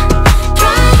we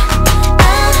try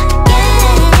again?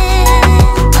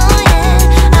 Oh yeah,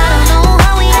 I don't know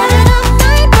how we ended up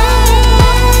like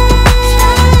this.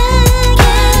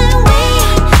 Can we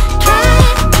try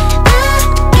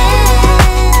again?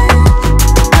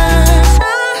 'Cause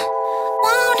I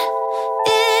won't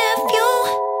if you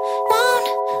won't,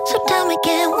 so tell me,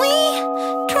 can we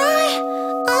try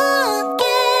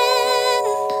again?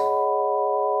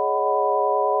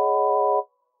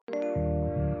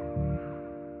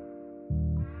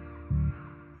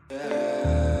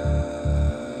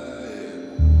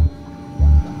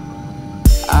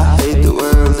 I hate the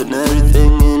world and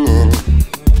everything in it.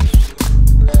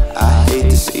 I hate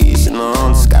the season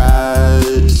on the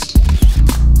skies.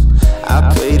 I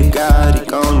pray to God He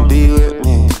gonna be with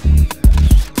me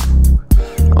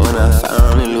when I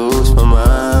finally lose my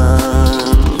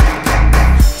mind.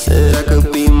 Said I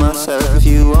could be myself if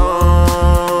you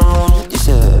want. You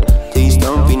said please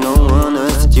don't be no one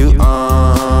else that you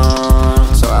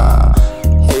on. So I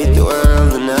hate the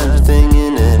world and everything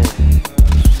in it,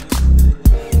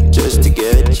 just to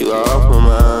get you off my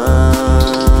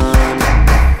mind.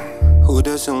 Who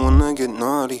doesn't wanna get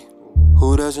naughty?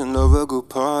 Who doesn't love a good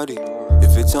party?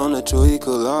 If it's on the true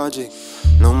equal logic,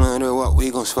 no matter what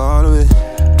we gon' swallow it.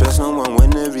 Trust no one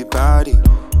when everybody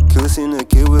Kissing a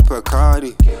kid with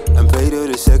Bacardi and paid her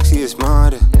the sexiest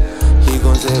model. He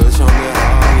gon' say what's on the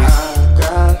hobbies. I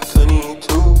got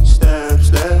 22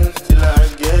 steps left till I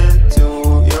get to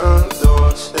your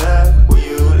doorstep. Will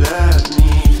you let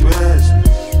me rest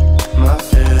my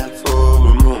head for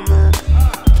a moment?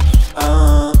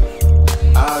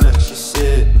 I'll let you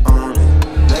sit on it,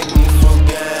 make me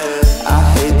forget. I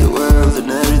hate the world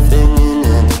and everything in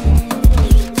it.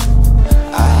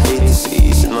 I hate the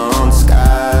seas and long skies.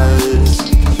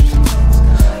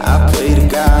 I pray to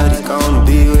God he's gonna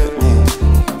be with me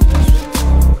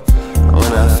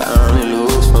when I finally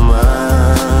lose my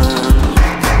mind.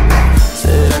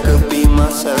 Said I could be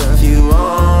myself if you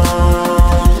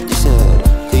want. You said,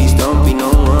 please don't be no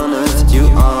one else that you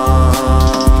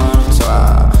are. So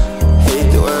I hate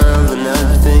the world and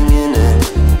everything in it,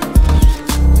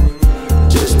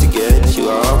 just to get you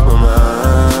off my mind.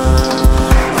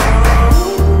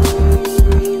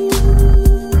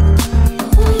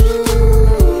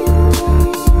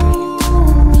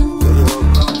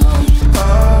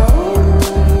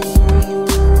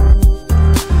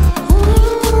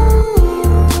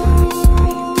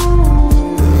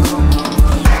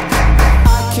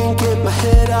 I can't get my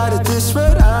head out of this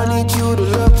rut. I need you to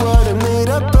love what I made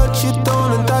up, but you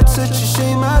don't, and that's such a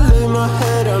shame. I lay my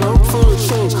head on hope for a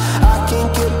change. I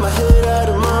can't get my head out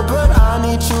of my butt. I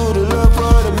need you to love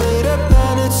what I made up,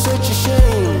 man, it's such a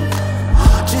shame,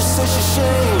 just such a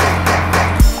shame.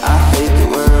 I hate the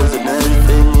world and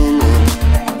everything in it.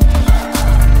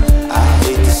 I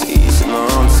hate the seas and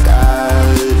long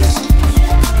skies.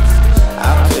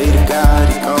 I pray to God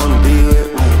he's gonna be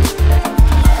with me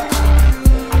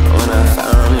when I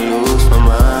finally lose my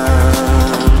mind.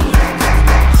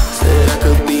 Said I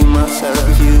could be myself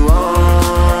if you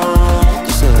want.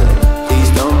 You said, please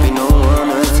don't be no one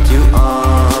else that you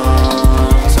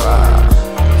are. So I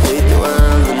hate the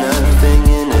world and everything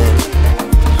in it,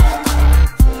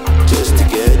 just to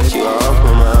get you off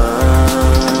my mind.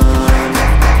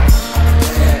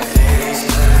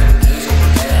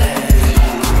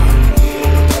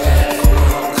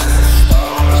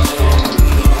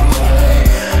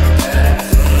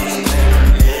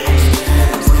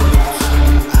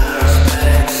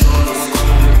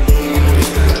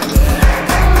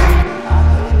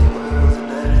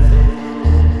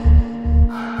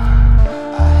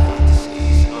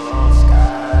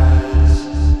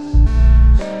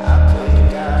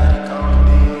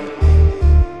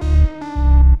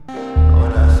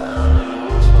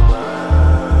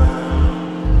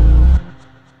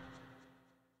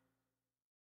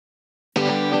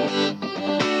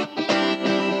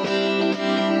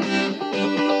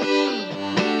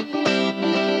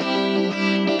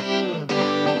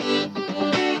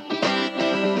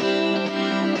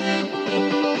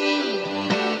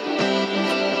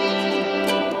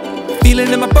 Feel it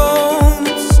in my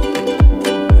bones,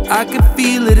 I can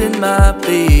feel it in my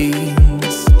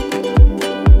veins.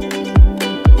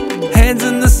 Hands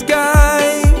in the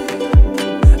sky,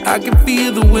 I can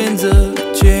feel the winds of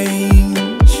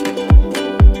change.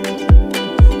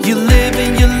 You live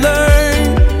and you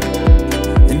learn,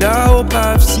 and I hope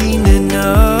I've seen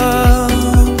enough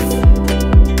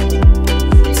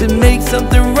to make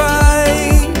something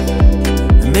right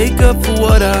and make up for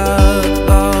what I've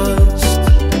lost.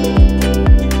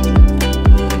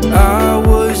 I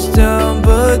was down,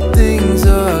 but things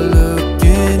are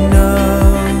looking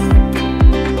up.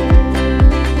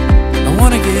 I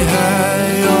wanna get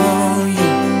high on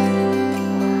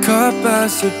you, caught by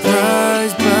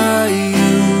surprise by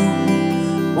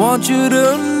you. Want you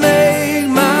to make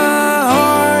my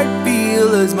heart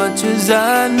feel as much as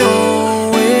I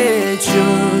know it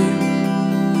should.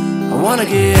 I wanna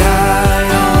get high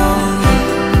on you,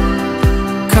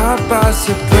 caught by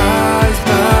surprise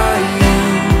by you.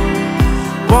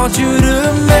 Want you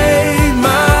to make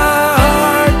my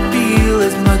heart feel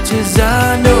as much as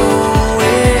I know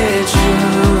it should.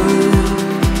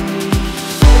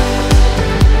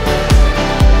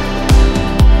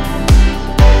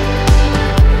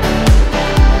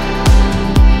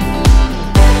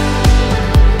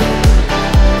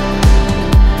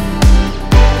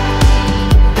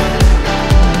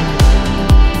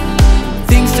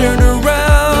 Things turn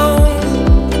around,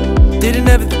 didn't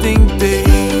ever think they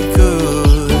could.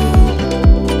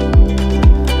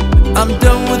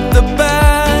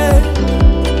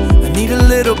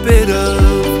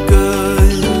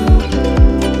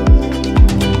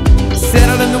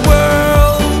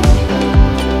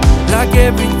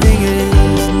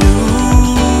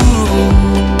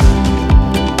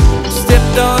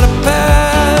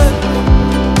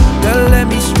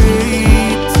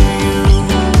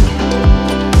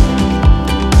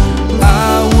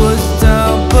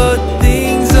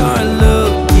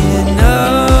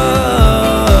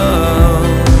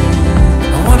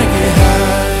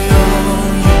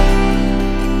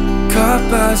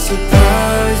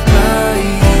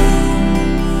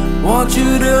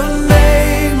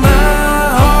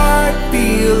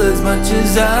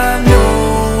 as I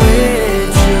know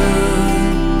it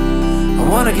should. I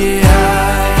wanna get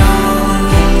high on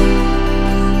you,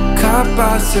 caught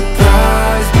by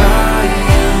surprise by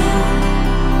you.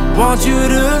 Want you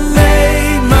to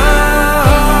make my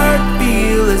heart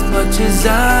feel as much as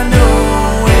I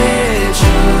know it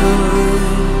should.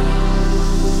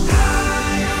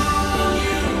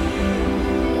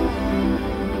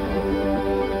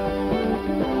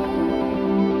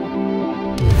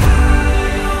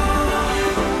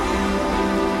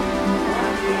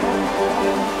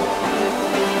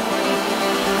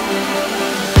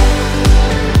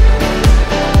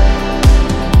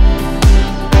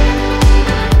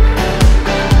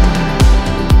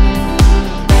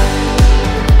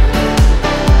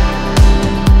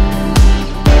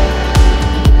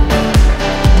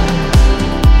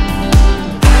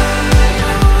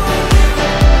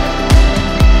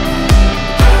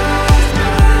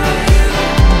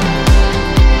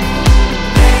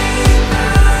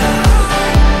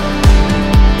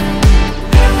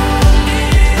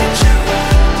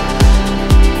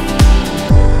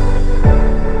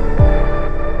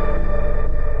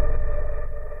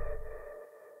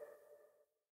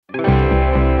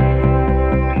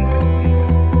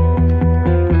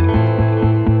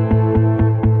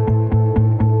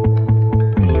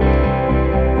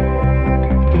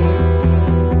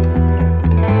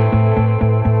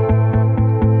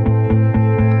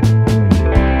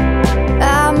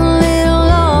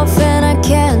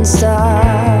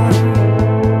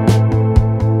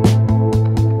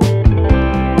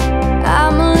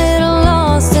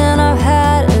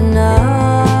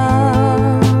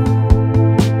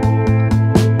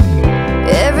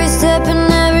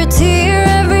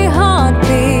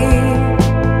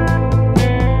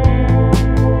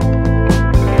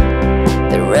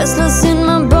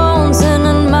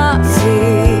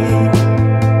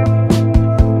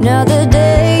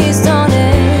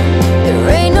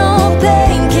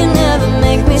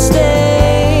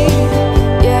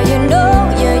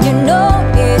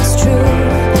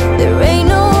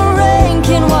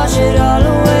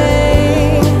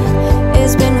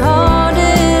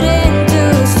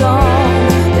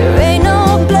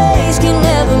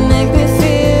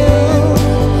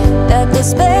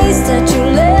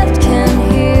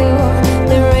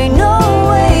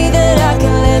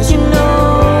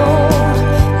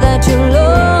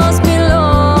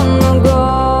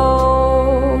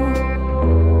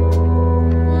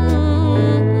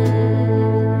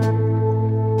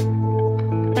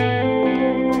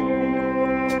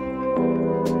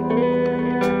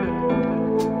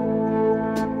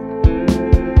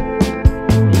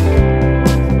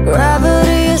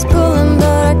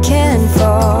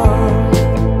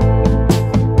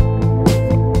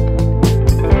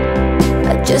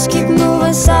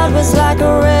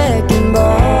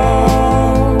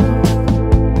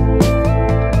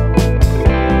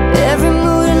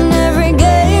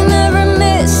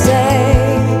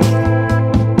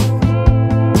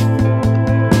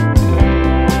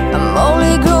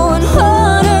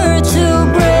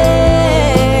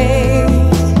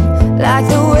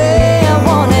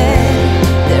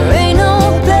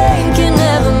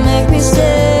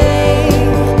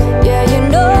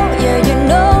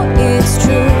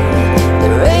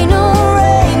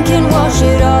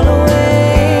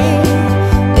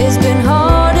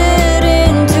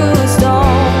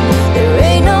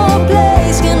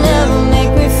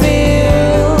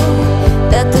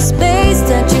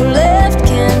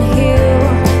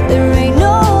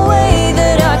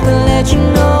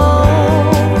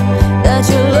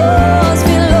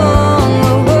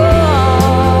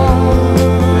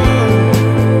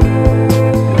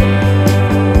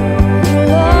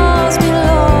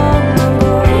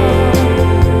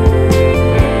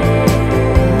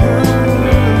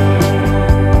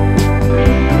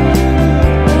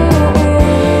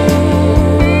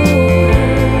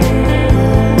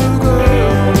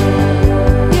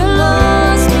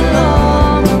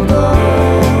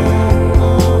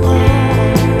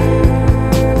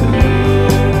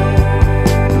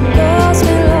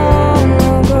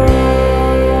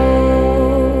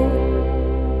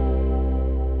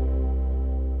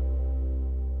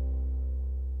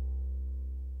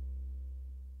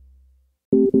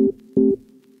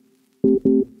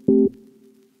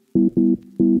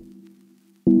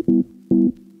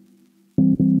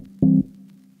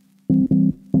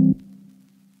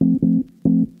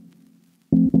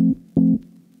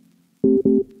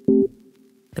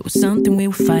 There was something we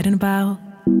were fighting about.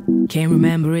 Can't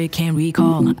remember it, can't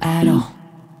recall at all.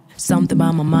 Something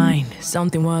about my mind,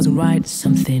 something wasn't right,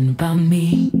 something about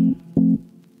me.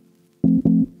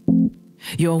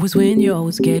 You always win, you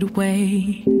always get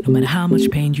away. No matter how much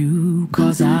pain you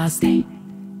cause, I stay.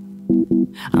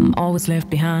 I'm always left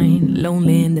behind,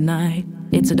 lonely in the night.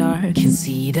 It's so dark, can't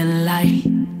see the light.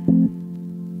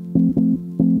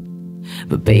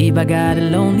 But babe, I got a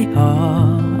lonely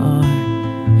heart,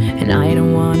 and I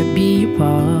don't wanna be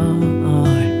apart.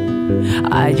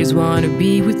 I just wanna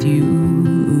be with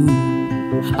you.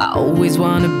 I always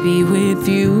wanna be with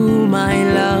you,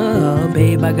 my love.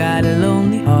 Babe, I got a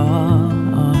lonely heart,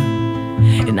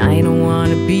 and I don't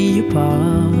wanna be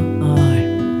apart.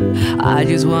 I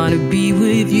just wanna be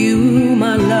with you,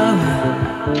 my love.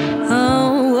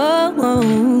 Oh, oh, oh.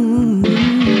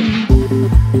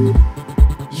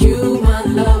 You, my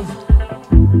love.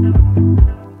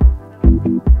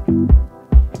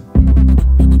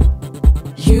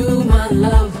 You, my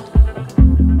love.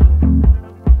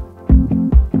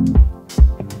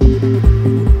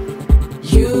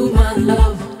 You, my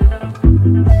love.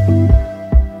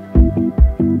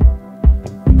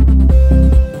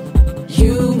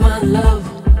 You, my love.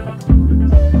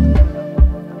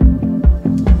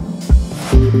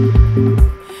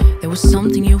 There was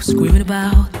something you were screaming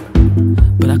about,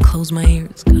 but I closed my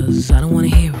ears, cause I don't wanna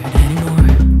hear it anymore.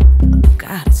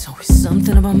 God, it's always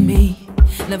something about me,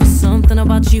 never something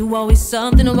about you, always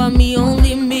something about me,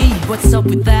 only me. What's up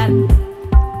with that?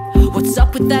 What's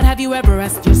up with that? Have you ever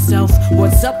asked yourself,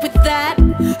 what's up with that?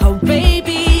 Oh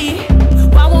baby,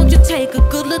 why won't you take a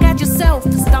good look at yourself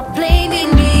and stop blaming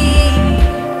me,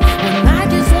 when I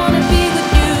just wanna be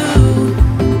with you.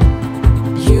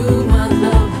 You, my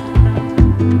love.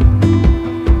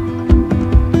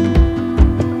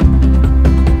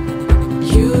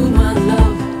 You, my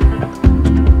love.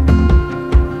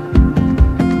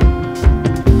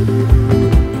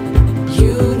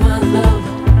 You, my love.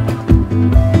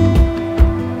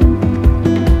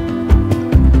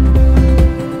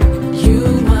 You,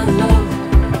 my love.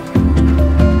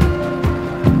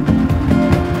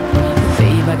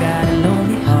 Babe, I got a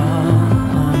lonely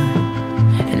heart,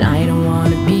 and I don't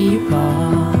wanna be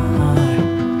apart.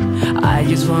 I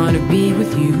just wanna be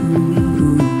with you.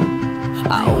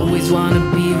 I always wanna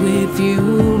be with you,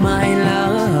 my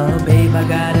love. Babe, I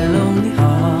got a lonely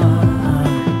heart,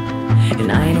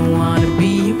 and I don't wanna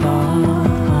be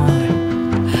apart.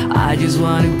 I just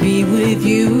wanna be with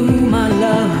you, my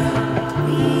love.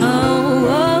 Oh,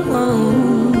 oh, oh.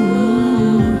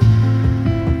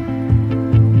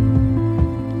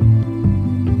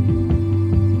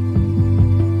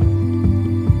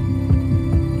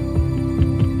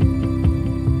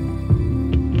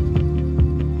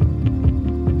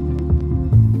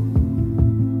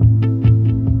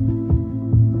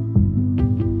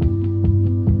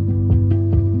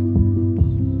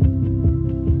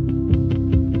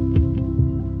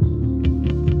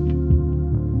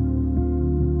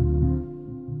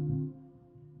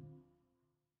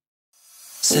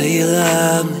 Say you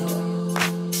love me,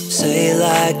 say it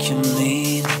like you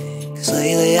mean it. Cause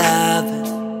lately I've been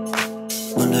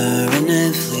wondering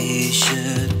if we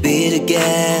should be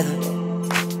together.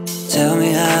 Tell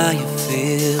me how you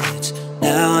feel, it's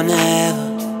now or never,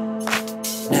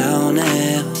 now or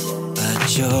never.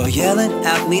 But you're yelling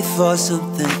at me for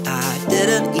something I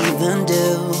didn't even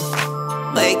do,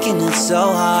 making it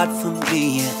so hard for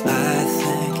me, and I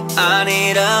think I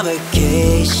need a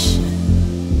vacation.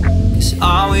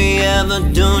 All we ever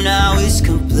do now is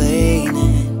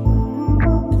complaining,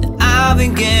 and I've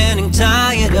been getting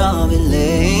tired of it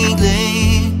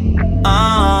lately.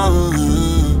 Oh,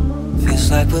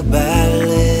 feels like we're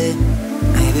battling.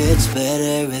 Maybe it's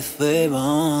better if we're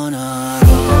on our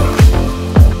own.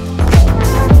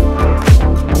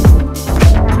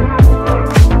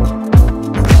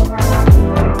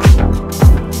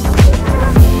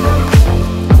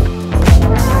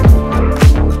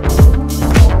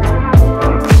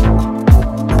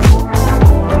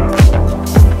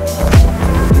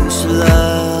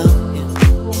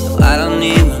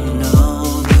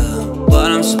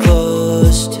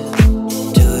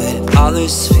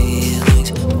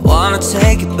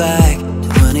 Take it back to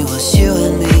when it was you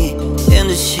and me in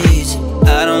the sheets.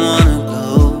 I don't wanna go,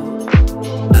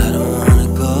 I don't wanna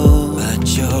go. But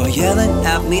you're yelling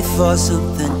at me for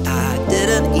something I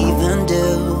didn't even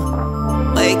do,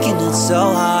 making it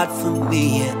so hard for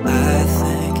me, and I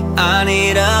think I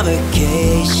need a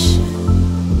vacation.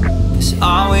 Cause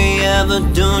all we ever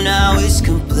do now is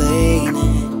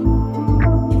complaining,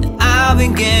 and I've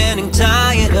been getting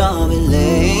tired of it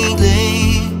lately.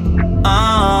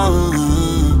 Oh,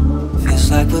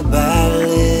 feels like we're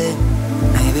battling.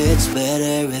 Maybe it's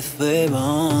better if we're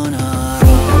on our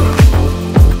own.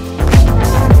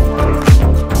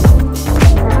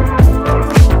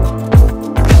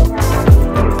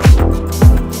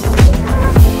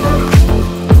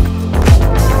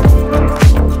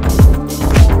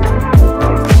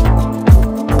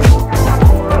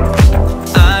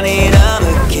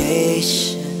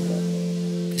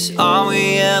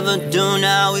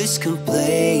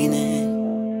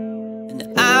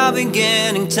 I've been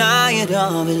getting tired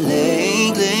of it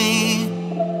lately.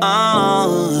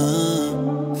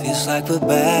 Feels like we're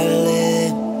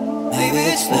battling. Maybe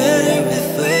it's better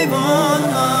if we run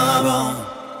our own